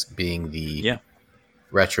you guys, being the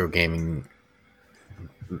retro gaming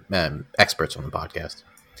experts on the podcast.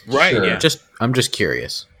 Right, sure. yeah. I'm just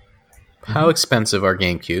curious. How expensive are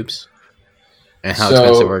GameCubes? And how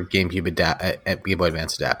expensive are GameCube Game Boy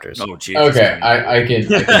Advance adapters? Oh, Jesus. Okay, I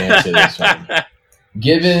can answer this one.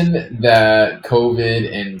 Given that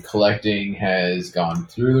COVID and collecting has gone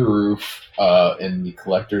through the roof in the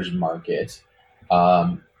collector's market,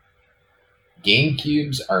 GameCubes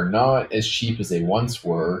are not as cheap as they once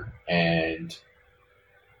were, and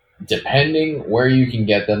depending where you can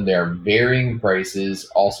get them, there are varying prices,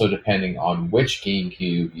 also depending on which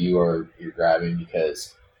GameCube you're grabbing,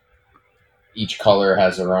 because each color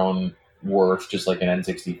has their own worth, just like an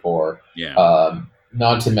N64. Yeah.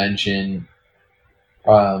 Not to mention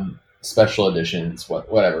special editions,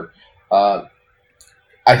 whatever. I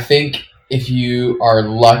think if you are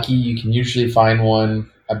lucky, you can usually find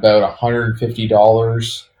one about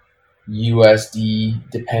 $150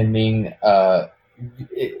 USD, depending.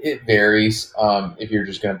 It varies. If you're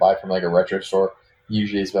just going to buy from like a retro store,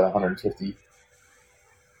 usually it's about $150,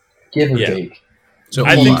 give or take. So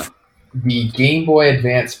I think the Game Boy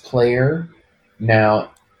Advance player,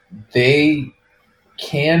 now, they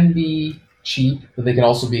can be cheap, but they can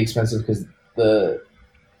also be expensive because the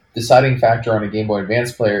deciding factor on a Game Boy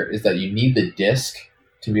Advance player is that you need the disc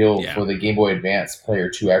to be able for the Game Boy Advance player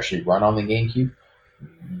to actually run on the GameCube.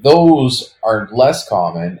 Those are less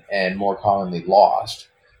common and more commonly lost.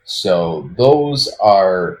 So those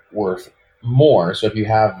are worth more. So if you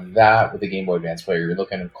have that with the Game Boy Advance player, you're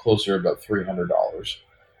looking at closer to about $300.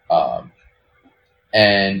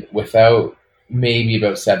 And without maybe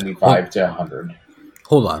about 75 to 100.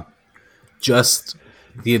 Hold on. Just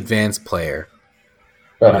the advanced player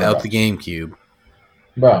without the GameCube.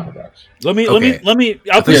 About $100. Let me.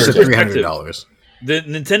 I'll put this this in $300. The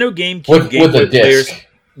Nintendo GameCube with Game a Boy players, disc.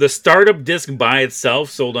 the startup disc by itself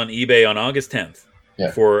sold on eBay on August 10th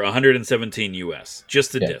Yeah. for $117 US,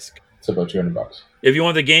 just the Yeah. disc. It's about $200. If you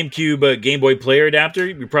want the GameCube Game Boy player adapter,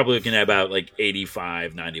 you're probably looking at about like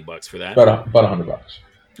 $85-$90 for that. About $100.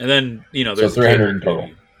 And then, So there's the $300 cable. in total.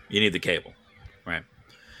 You need the cable, right?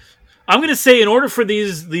 I'm going to say, in order for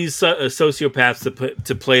these sociopaths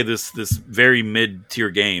to play this very mid tier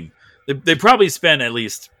game, they probably spend at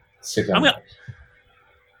least $600.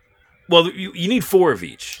 Well, you need 4 of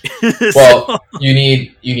each. Well, you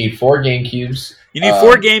need 4 GameCubes. You need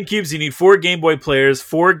 4 GameCubes. You need 4 Game Boy players,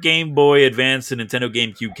 4 Game Boy Advance and Nintendo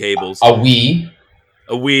GameCube cables, a Wii,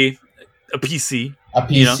 a PC, a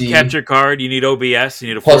PC, capture card. You need OBS. You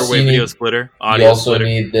need a Plus 4-way you video need- splitter, You audio also splitter.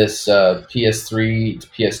 need this PS3 to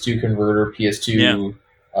PS2 converter, PS2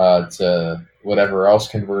 to whatever else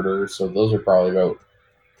converter. So those are probably about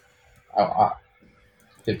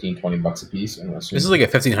 $15-$20 a piece. This is like a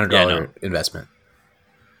 $1,500 investment.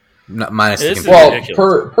 Not minus the This is computer. well,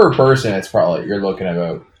 ridiculous. per person, it's probably you're looking at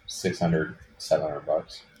about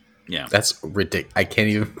 $600-$700. Yeah, That's ridiculous. I can't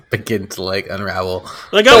even begin to unravel.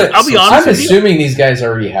 like But I'll be I'm honest with you. assuming these guys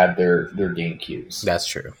already had their GameCubes. That's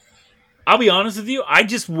true. I'll be honest with you. I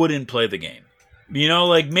just wouldn't play the game.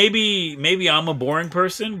 Maybe I'm a boring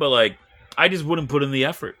person, but I just wouldn't put in the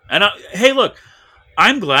effort. And hey, look,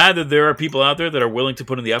 I'm glad that there are people out there that are willing to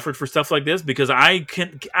put in the effort for stuff like this, because I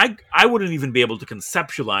wouldn't even be able to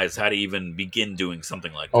conceptualize how to even begin doing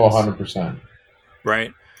something like this. Oh, 100%.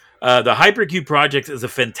 Right? The Hypercube project is a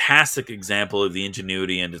fantastic example of the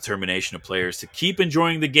ingenuity and determination of players to keep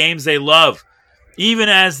enjoying the games they love, even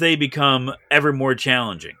as they become ever more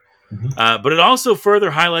challenging. Mhm. But it also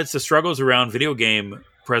further highlights the struggles around video game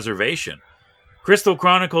preservation. Crystal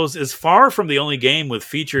Chronicles is far from the only game with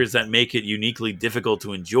features that make it uniquely difficult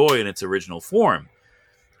to enjoy in its original form.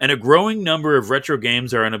 And a growing number of retro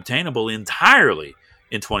games are unobtainable entirely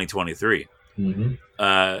in 2023.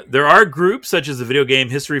 Mm-hmm. There are groups such as the Video Game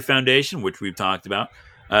History Foundation, which we've talked about.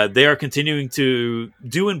 They are continuing to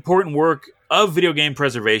do important work of video game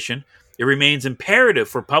preservation. It remains imperative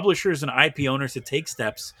for publishers and IP owners to take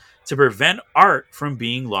steps to prevent art from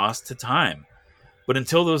being lost to time. But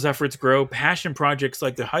until those efforts grow, passion projects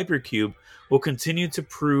like the Hypercube will continue to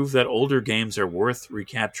prove that older games are worth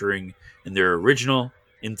recapturing in their original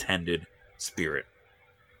intended spirit.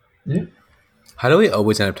 Yeah. How do we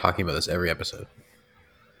always end up talking about this every episode?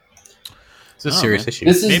 It's a serious issue.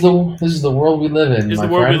 This is the world we live in. This is the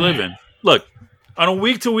world we live in. Look, on a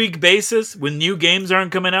week-to-week basis, when new games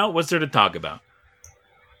aren't coming out, what's there to talk about?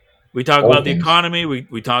 We talk Old about the games. economy.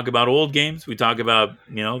 We talk about old games. We talk about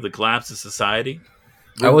the collapse of society.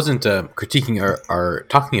 I wasn't critiquing or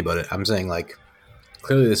talking about it. I'm saying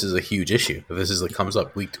clearly this is a huge issue. If this is comes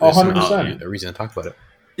up week to week, 100%. a reason to talk about it.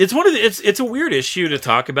 It's it's a weird issue to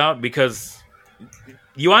talk about, because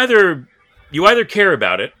you either care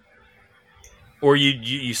about it, or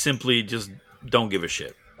you simply just don't give a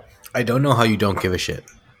shit. I don't know how you don't give a shit.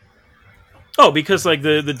 Oh, because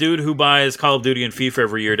the dude who buys Call of Duty and FIFA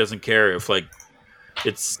every year doesn't care if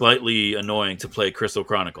it's slightly annoying to play Crystal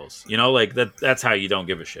Chronicles. That's how you don't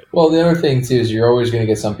give a shit. Well, the other thing too is you're always going to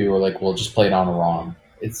get some people who are well, just play it on a ROM.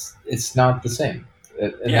 It's not the same.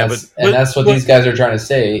 That's what these guys are trying to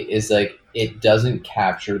say is it doesn't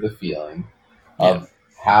capture the feeling of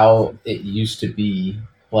how it used to be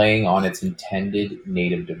playing on its intended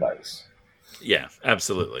native device. Yeah,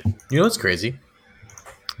 absolutely. You know what's crazy?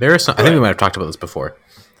 There are some. I think we might have talked about this before.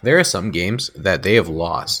 There are some games that they have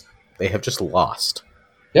lost. They have just lost.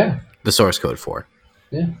 Yeah. The source code for.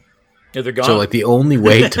 Yeah. Yeah, they're gone. So the only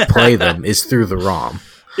way to play them is through the ROM.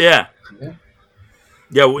 Yeah. Yeah.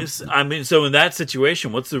 Yeah. So in that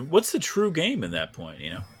situation, what's the true game in that point?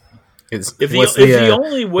 It's, If the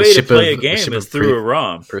only way to play a game is through a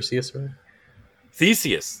ROM, Perseus, right?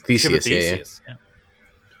 Theseus, Theseus, Ship of Theseus. Yeah.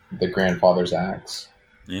 The grandfather's axe.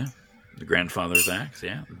 Yeah. The grandfather's axe.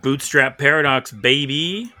 Yeah. Bootstrap paradox,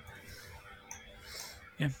 baby.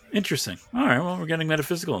 Yeah. Interesting. All right. Well, we're getting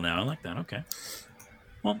metaphysical now. I like that. Okay.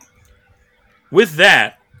 Well, with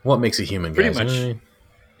that, What makes a human? Pretty guys? much.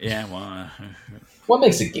 Yeah. Well. What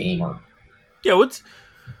makes a gamer? Yeah. What's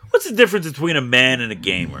the difference between a man and a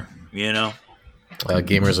gamer?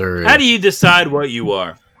 Gamers are. How do you decide what you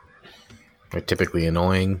are? Are typically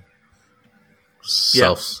annoying,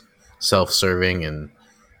 self-serving, and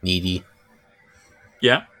needy.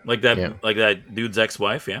 Yeah, like that. Yeah. Like that dude's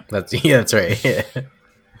ex-wife. Yeah. That's right. Yeah.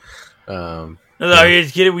 No, are you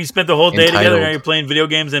kidding? We spent the whole day together. Entitled. Now you're playing video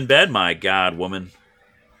games in bed. My God, woman!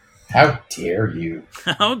 How dare you?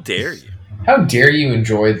 How dare you? How dare you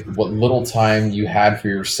enjoy what little time you had for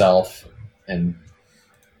yourself and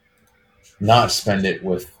not spend it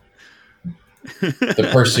with the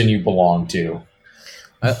person you belong to.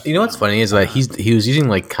 You know what's funny is that he was using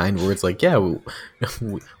like kind words like, yeah,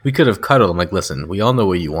 we could have cuddled. I'm like, listen, we all know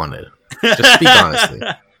what you wanted. Just speak honestly.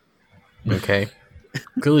 Okay?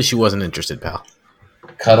 Clearly she wasn't interested, pal.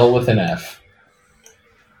 Cuddle with an F.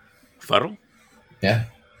 Fuddle? Yeah.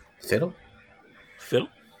 Fiddle? Fiddle?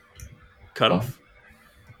 Cut off?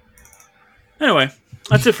 Anyway,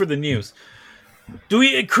 that's it for the news.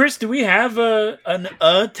 Chris, do we have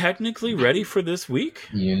a technically ready for this week?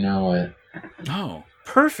 You know it. Oh,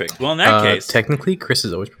 perfect. Well, in that case... Technically, Chris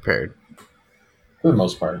is always prepared. For the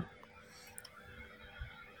most part.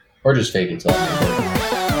 Or just fake it till I make it.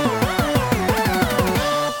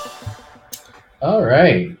 All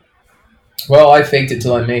right. Well, I faked it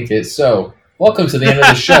till I make it. So, welcome to the end of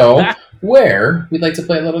the show where we'd like to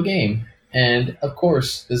play a little game. And, of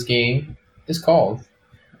course, this game is called...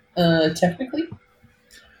 technically?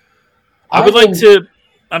 I would like to...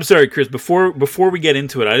 I'm sorry, Chris. Before we get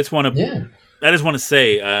into it, I just want to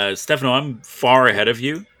say, Stefano, I'm far ahead of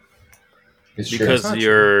you because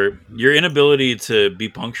your inability to be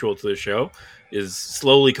punctual to the show is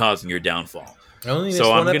slowly causing your downfall.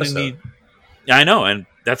 So I'm going to need. Yeah, I know, and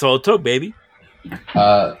that's all it took, baby.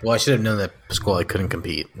 Well, I should have known that school I couldn't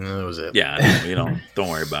compete. That was it. Yeah, don't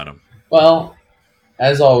worry about him. Well,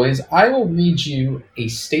 as always, I will read you a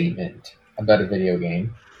statement about a video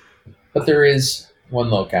game, but there is one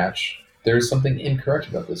little catch. There is something incorrect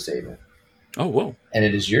about this statement. Oh, whoa. And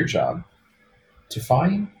it is your job to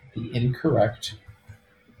find the incorrect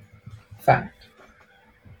fact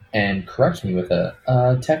and correct me with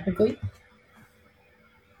a technically,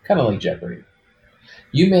 kind of like Jeopardy.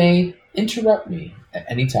 You may interrupt me at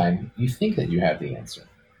any time you think that you have the answer.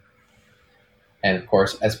 And of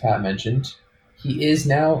course, as Pat mentioned, he is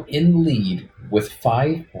now in the lead with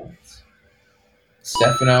 5 points.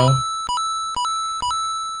 Stefano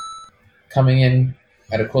coming in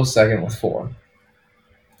at a close second with 4.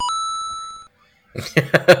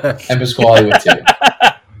 And Pasquale with 2.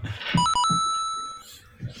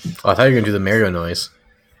 Oh, I thought you were going to do the Mario noise.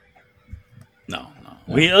 No.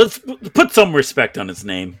 Let's put some respect on his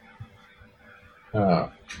name.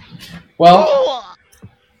 Well,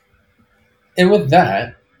 and with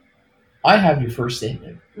that, I have your first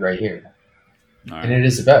statement right here. Right. And it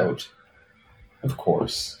is about, of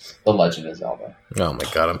course, The Legend of Zelda. Oh my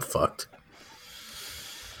god, I'm fucked.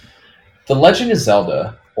 The Legend of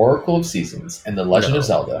Zelda, Oracle of Seasons, and The Legend of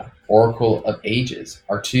Zelda, Oracle of Ages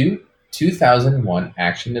are two 2001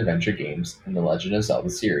 action-adventure games in the Legend of Zelda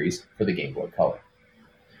series for the Game Boy Color.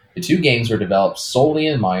 The 2 games were developed solely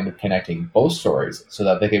in mind of connecting both stories so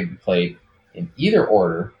that they could be played in either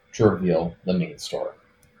order to reveal the main story.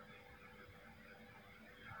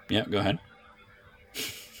 Yeah, go ahead.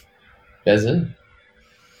 That's it.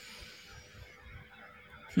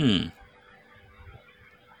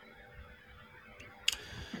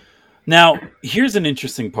 Now, here's an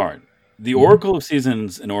interesting part. The Oracle of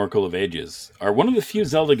Seasons and Oracle of Ages are one of the few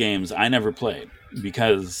Zelda games I never played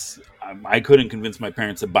because I couldn't convince my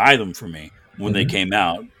parents to buy them for me when they came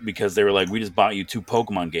out because they were like, we just bought you 2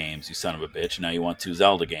 Pokemon games, you son of a bitch, and now you want 2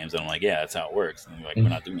 Zelda games. And I'm like, yeah, that's how it works. And they're like, we're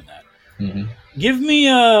not doing that. Give me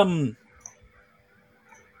a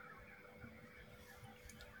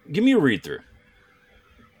read-through.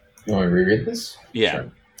 You want me to reread this? Yeah.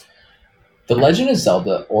 Sure. The Legend of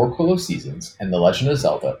Zelda Oracle of Seasons and The Legend of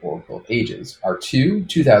Zelda Oracle of Ages are 2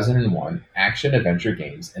 2001 action-adventure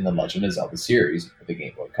games in the Legend of Zelda series for the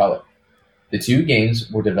Game Boy Color. The 2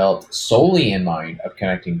 games were developed solely in mind of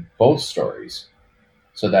connecting both stories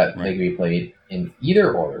so that they could be played in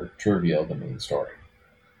either order to reveal the main story.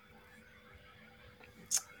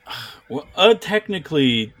 Well,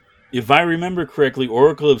 technically, if I remember correctly,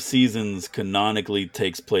 Oracle of Seasons canonically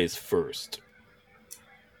takes place first.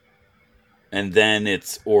 And then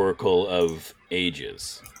it's Oracle of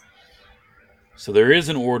Ages. So there is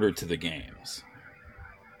an order to the games.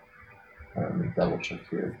 Let me double check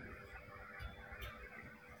here.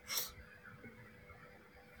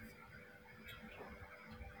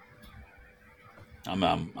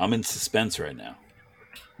 I'm in suspense right now.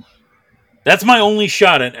 That's my only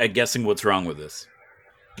shot at guessing what's wrong with this.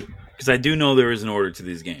 Because I do know there is an order to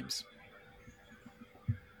these games.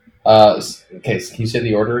 Okay, so can you say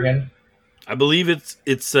the order again? I believe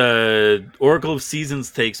it's Oracle of Seasons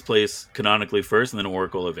takes place canonically first, and then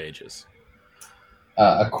Oracle of Ages.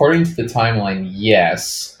 According to the timeline,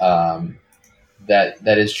 yes, that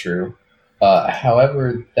is true.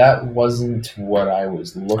 However, that wasn't what I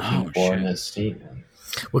was looking for in this statement.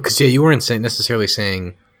 Well, because you weren't necessarily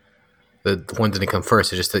saying that one didn't come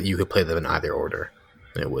first. It's just that you could play them in either order.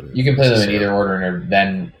 It wouldn't. You can play them in either order and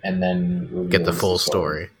then get the full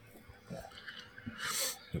story.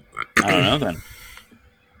 I don't know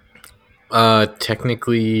then.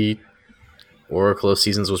 Technically, Oracle of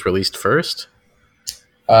Seasons was released first.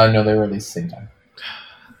 No, they were released the same time.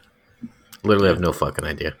 Literally have no fucking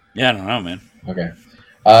idea. Yeah, I don't know, man. Okay.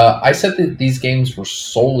 I said that these games were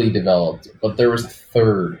solely developed, but there was a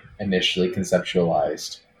third initially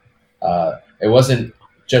conceptualized. It wasn't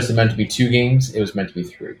just meant to be 2 games; it was meant to be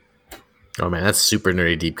 3. Oh man, that's super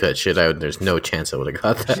nerdy deep cut shit. There's no chance I would have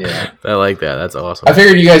got that. Yeah. I like that. That's awesome. I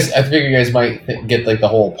figured you guys might get like the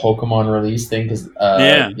whole Pokemon release thing because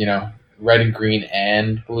you know, red and green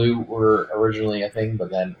and blue were originally a thing, but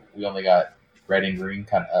then we only got red and green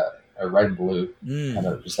kind of, or red and blue kind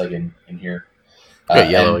of just like in here.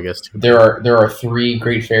 Yellow, I guess. Too. There are 3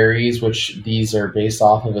 Great Fairies, which these are based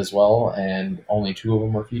off of as well, and only 2 of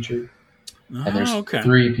them were featured. And there's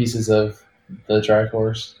 3 pieces of the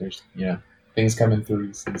Triforce. There's things come in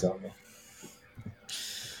 3s in Zelda.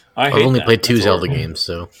 I've only played 2 Zelda games,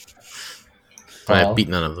 so I've beat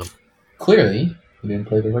none of them. Clearly, you didn't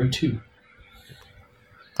play the right 2.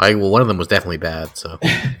 One of them was definitely bad. So.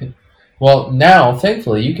 Well, now,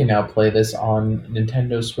 thankfully, you can now play this on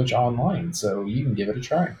Nintendo Switch Online, so you can give it a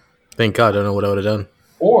try. Thank God, I don't know what I would have done.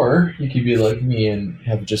 Or you could be like me and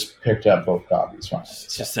have just picked up both copies.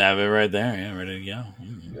 Just have it right there, yeah, ready to go.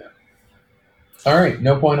 Yeah. All right,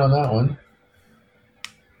 no point on that one.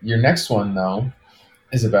 Your next one, though,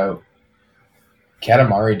 is about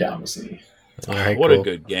Katamari Damacy. Right, what a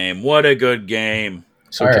good game. What a good game.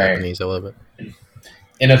 So all Japanese, right. I love it.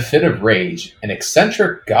 In a fit of rage, an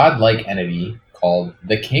eccentric godlike entity called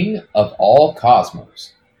the King of All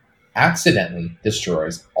Cosmos accidentally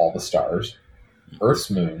destroys all the stars,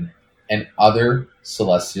 Earth's moon, and other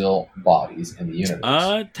celestial bodies in the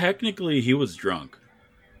universe. Technically, he was drunk.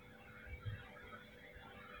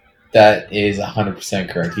 That is 100%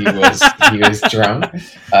 correct. He was drunk.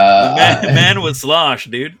 The man was slosh,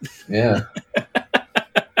 dude. Yeah.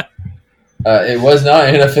 It was not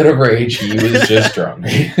in a fit of rage. He was just drunk.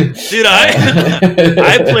 Dude,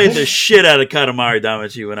 I played the shit out of Katamari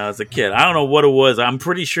Damacy when I was a kid. I don't know what it was. I'm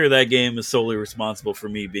pretty sure that game is solely responsible for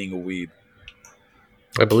me being a weeb.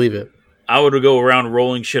 I believe it. I would go around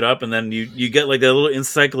rolling shit up, and then you get like that little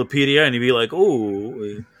encyclopedia, and you'd be like,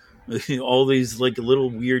 oh, all these like little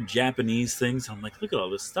weird Japanese things. I'm like, look at all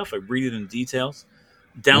this stuff. I read it in details.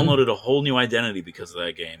 Downloaded a whole new identity because of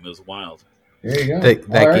that game. It was wild. There you go.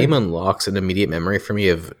 That game unlocks an immediate memory for me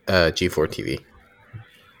of G4 TV.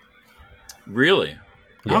 Really?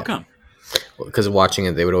 Yeah. How come? Because watching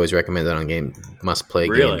it, they would always recommend it on game must-play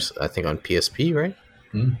games. I think on PSP, right?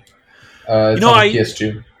 It's on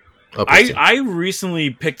PS2. Oh, I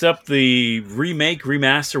recently picked up the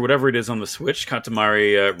remaster, whatever it is, on the Switch,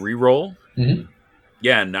 Katamari Reroll. Mm-hmm.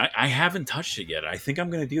 Yeah, and I haven't touched it yet. I think I'm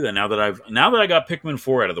going to do that now that I got Pikmin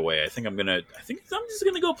 4 out of the way. I think I'm just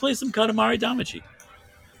going to go play some Katamari Damacy.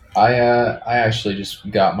 I actually just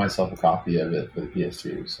got myself a copy of it for the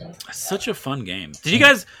PS2. So such a fun game. Did you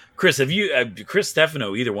guys, Chris? Chris,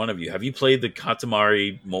 Stefano, either one of you, have you played the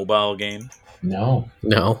Katamari mobile game? No.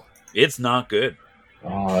 It's not good.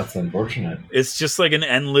 Oh, that's unfortunate. It's just like an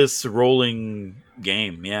endless rolling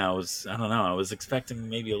game. Yeah, I don't know. I was expecting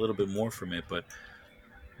maybe a little bit more from it, but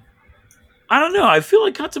I don't know. I feel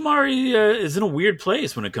like Katamari is in a weird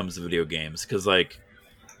place when it comes to video games because, like,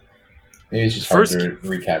 maybe it's just hard to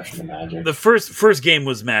recapture the magic. The first game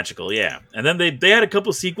was magical, yeah, and then they had a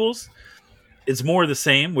couple sequels. It's more the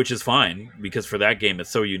same, which is fine because for that game, it's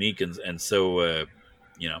so unique and so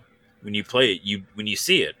when you play it, when you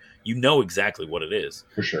see it, you know exactly what it is.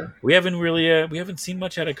 For sure. We haven't seen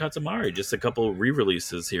much out of Katamari. Just a couple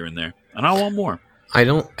re-releases here and there, and I want more. I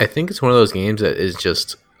think it's one of those games that is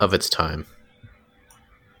just of its time.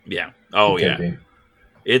 Yeah. Oh, yeah.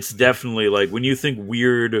 It's definitely like when you think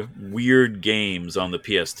weird games on the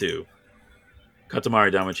PS2,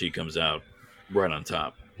 Katamari Damacy comes out right on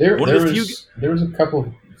top. There was a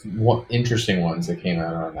couple of interesting ones that came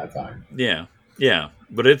out around that time. Yeah. Yeah.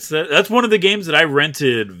 But that's one of the games that I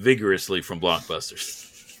rented vigorously from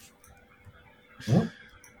Blockbusters. Well,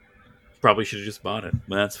 probably should have just bought it,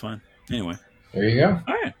 but that's fine. Anyway. There you go.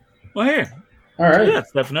 All right. Well, here. All right. Yeah,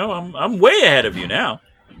 Stefano, I'm way ahead of you now.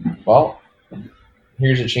 Well,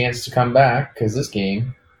 here's a chance to come back because this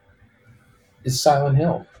game is Silent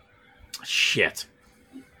Hill. Shit.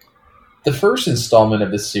 The first installment of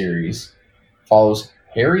this series follows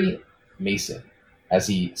Harry Mason as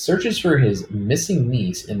he searches for his missing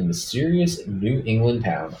niece in the mysterious New England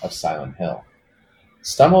town of Silent Hill.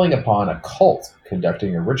 Stumbling upon a cult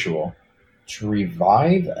conducting a ritual to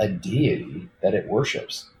revive a deity that it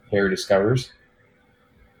worships, Harry discovers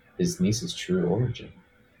his niece's true origin?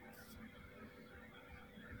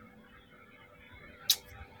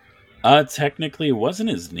 Technically, it wasn't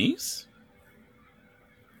his niece.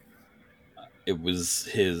 It was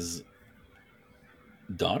his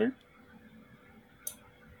daughter.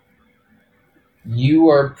 You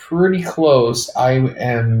are pretty close. I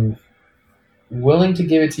am willing to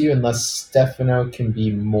give it to you unless Stefano can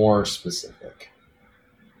be more specific.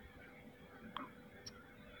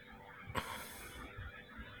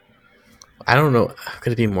 I don't know.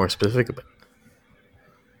 Could it be more specific?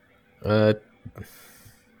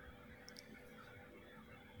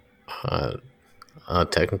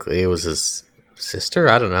 Technically, it was his sister.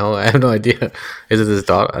 I don't know. I have no idea. Is it his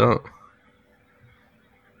daughter? I don't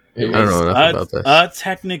know enough about this.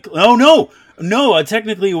 Technically, no.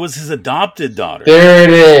 Technically, it was his adopted daughter. There it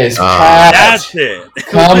is. That's it.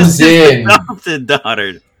 Comes in. Adopted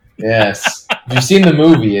daughter. Yes. If you've seen the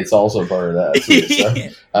movie, it's also part of that. Too, so.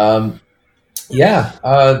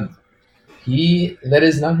 That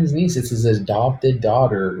is not his niece. It's his adopted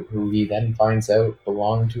daughter, who he then finds out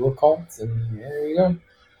belonged to a cult. And there you go.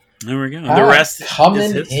 There we go. The rest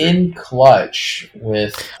coming in clutch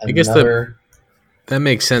with another. That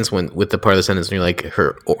makes sense with the part of the sentence when you're like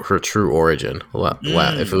her true origin. Wow,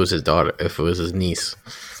 if it was his daughter, if it was his niece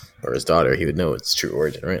or his daughter, he would know its true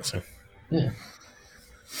origin, right? So, yeah.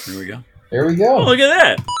 There we go. Oh, look at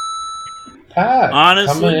that. Pat,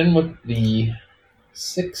 honestly, coming in with the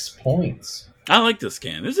 6 points. I like this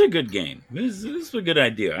game. This is a good game. This is a good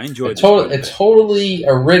idea. I enjoyed it. A totally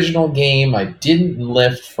original game. I didn't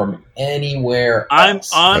lift from anywhere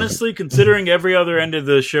else. I'm honestly considering every other end of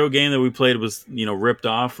the show game that we played was, ripped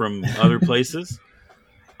off from other places.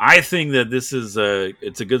 I think that this is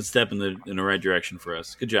it's a good step in the right direction for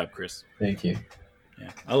us. Good job, Chris. Thank you.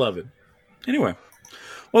 Yeah, I love it. Anyway,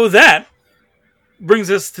 well, with that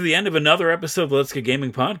brings us to the end of another episode of the Let's Get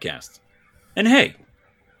Gaming podcast. And hey,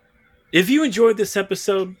 if you enjoyed this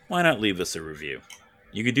episode, why not leave us a review?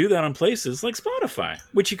 You could do that on places like Spotify,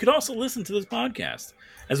 which you could also listen to this podcast,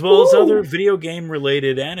 as well as other video game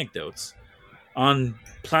related anecdotes on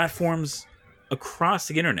platforms across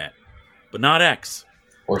the internet, but not X.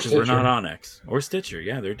 Or Stitcher. We're not on X. Or Stitcher.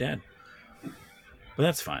 Yeah, they're dead. But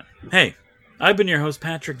that's fine. Hey, I've been your host,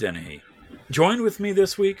 Patrick Dennehy. Joined with me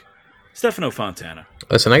this week, Stefano Fontana.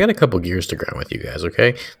 Listen, I got a couple gears to grind with you guys,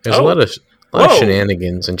 okay? There's a lot of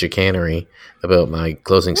shenanigans and chicanery about my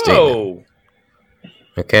closing statement.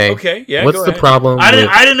 Okay. Okay. Yeah. What's the problem? I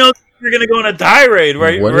didn't know you were going to go on a tirade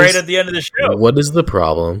right at the end of the show. What is the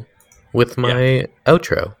problem with my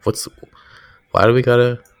outro? Why do we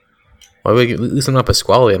gotta? Why do we? At least I'm not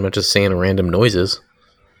Pasquale. I'm not just saying random noises.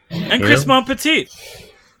 And Chris Monpetit.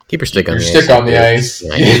 Keep your stick on the ice.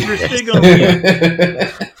 Keep your stick on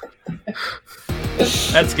the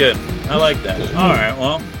ice. That's good. I like that. All right.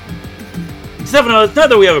 Well. Stefano, it's not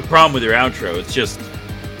that we have a problem with your outro. It's just,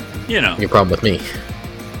 Your problem with me.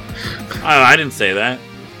 I didn't say that.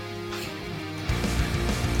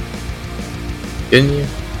 Didn't you?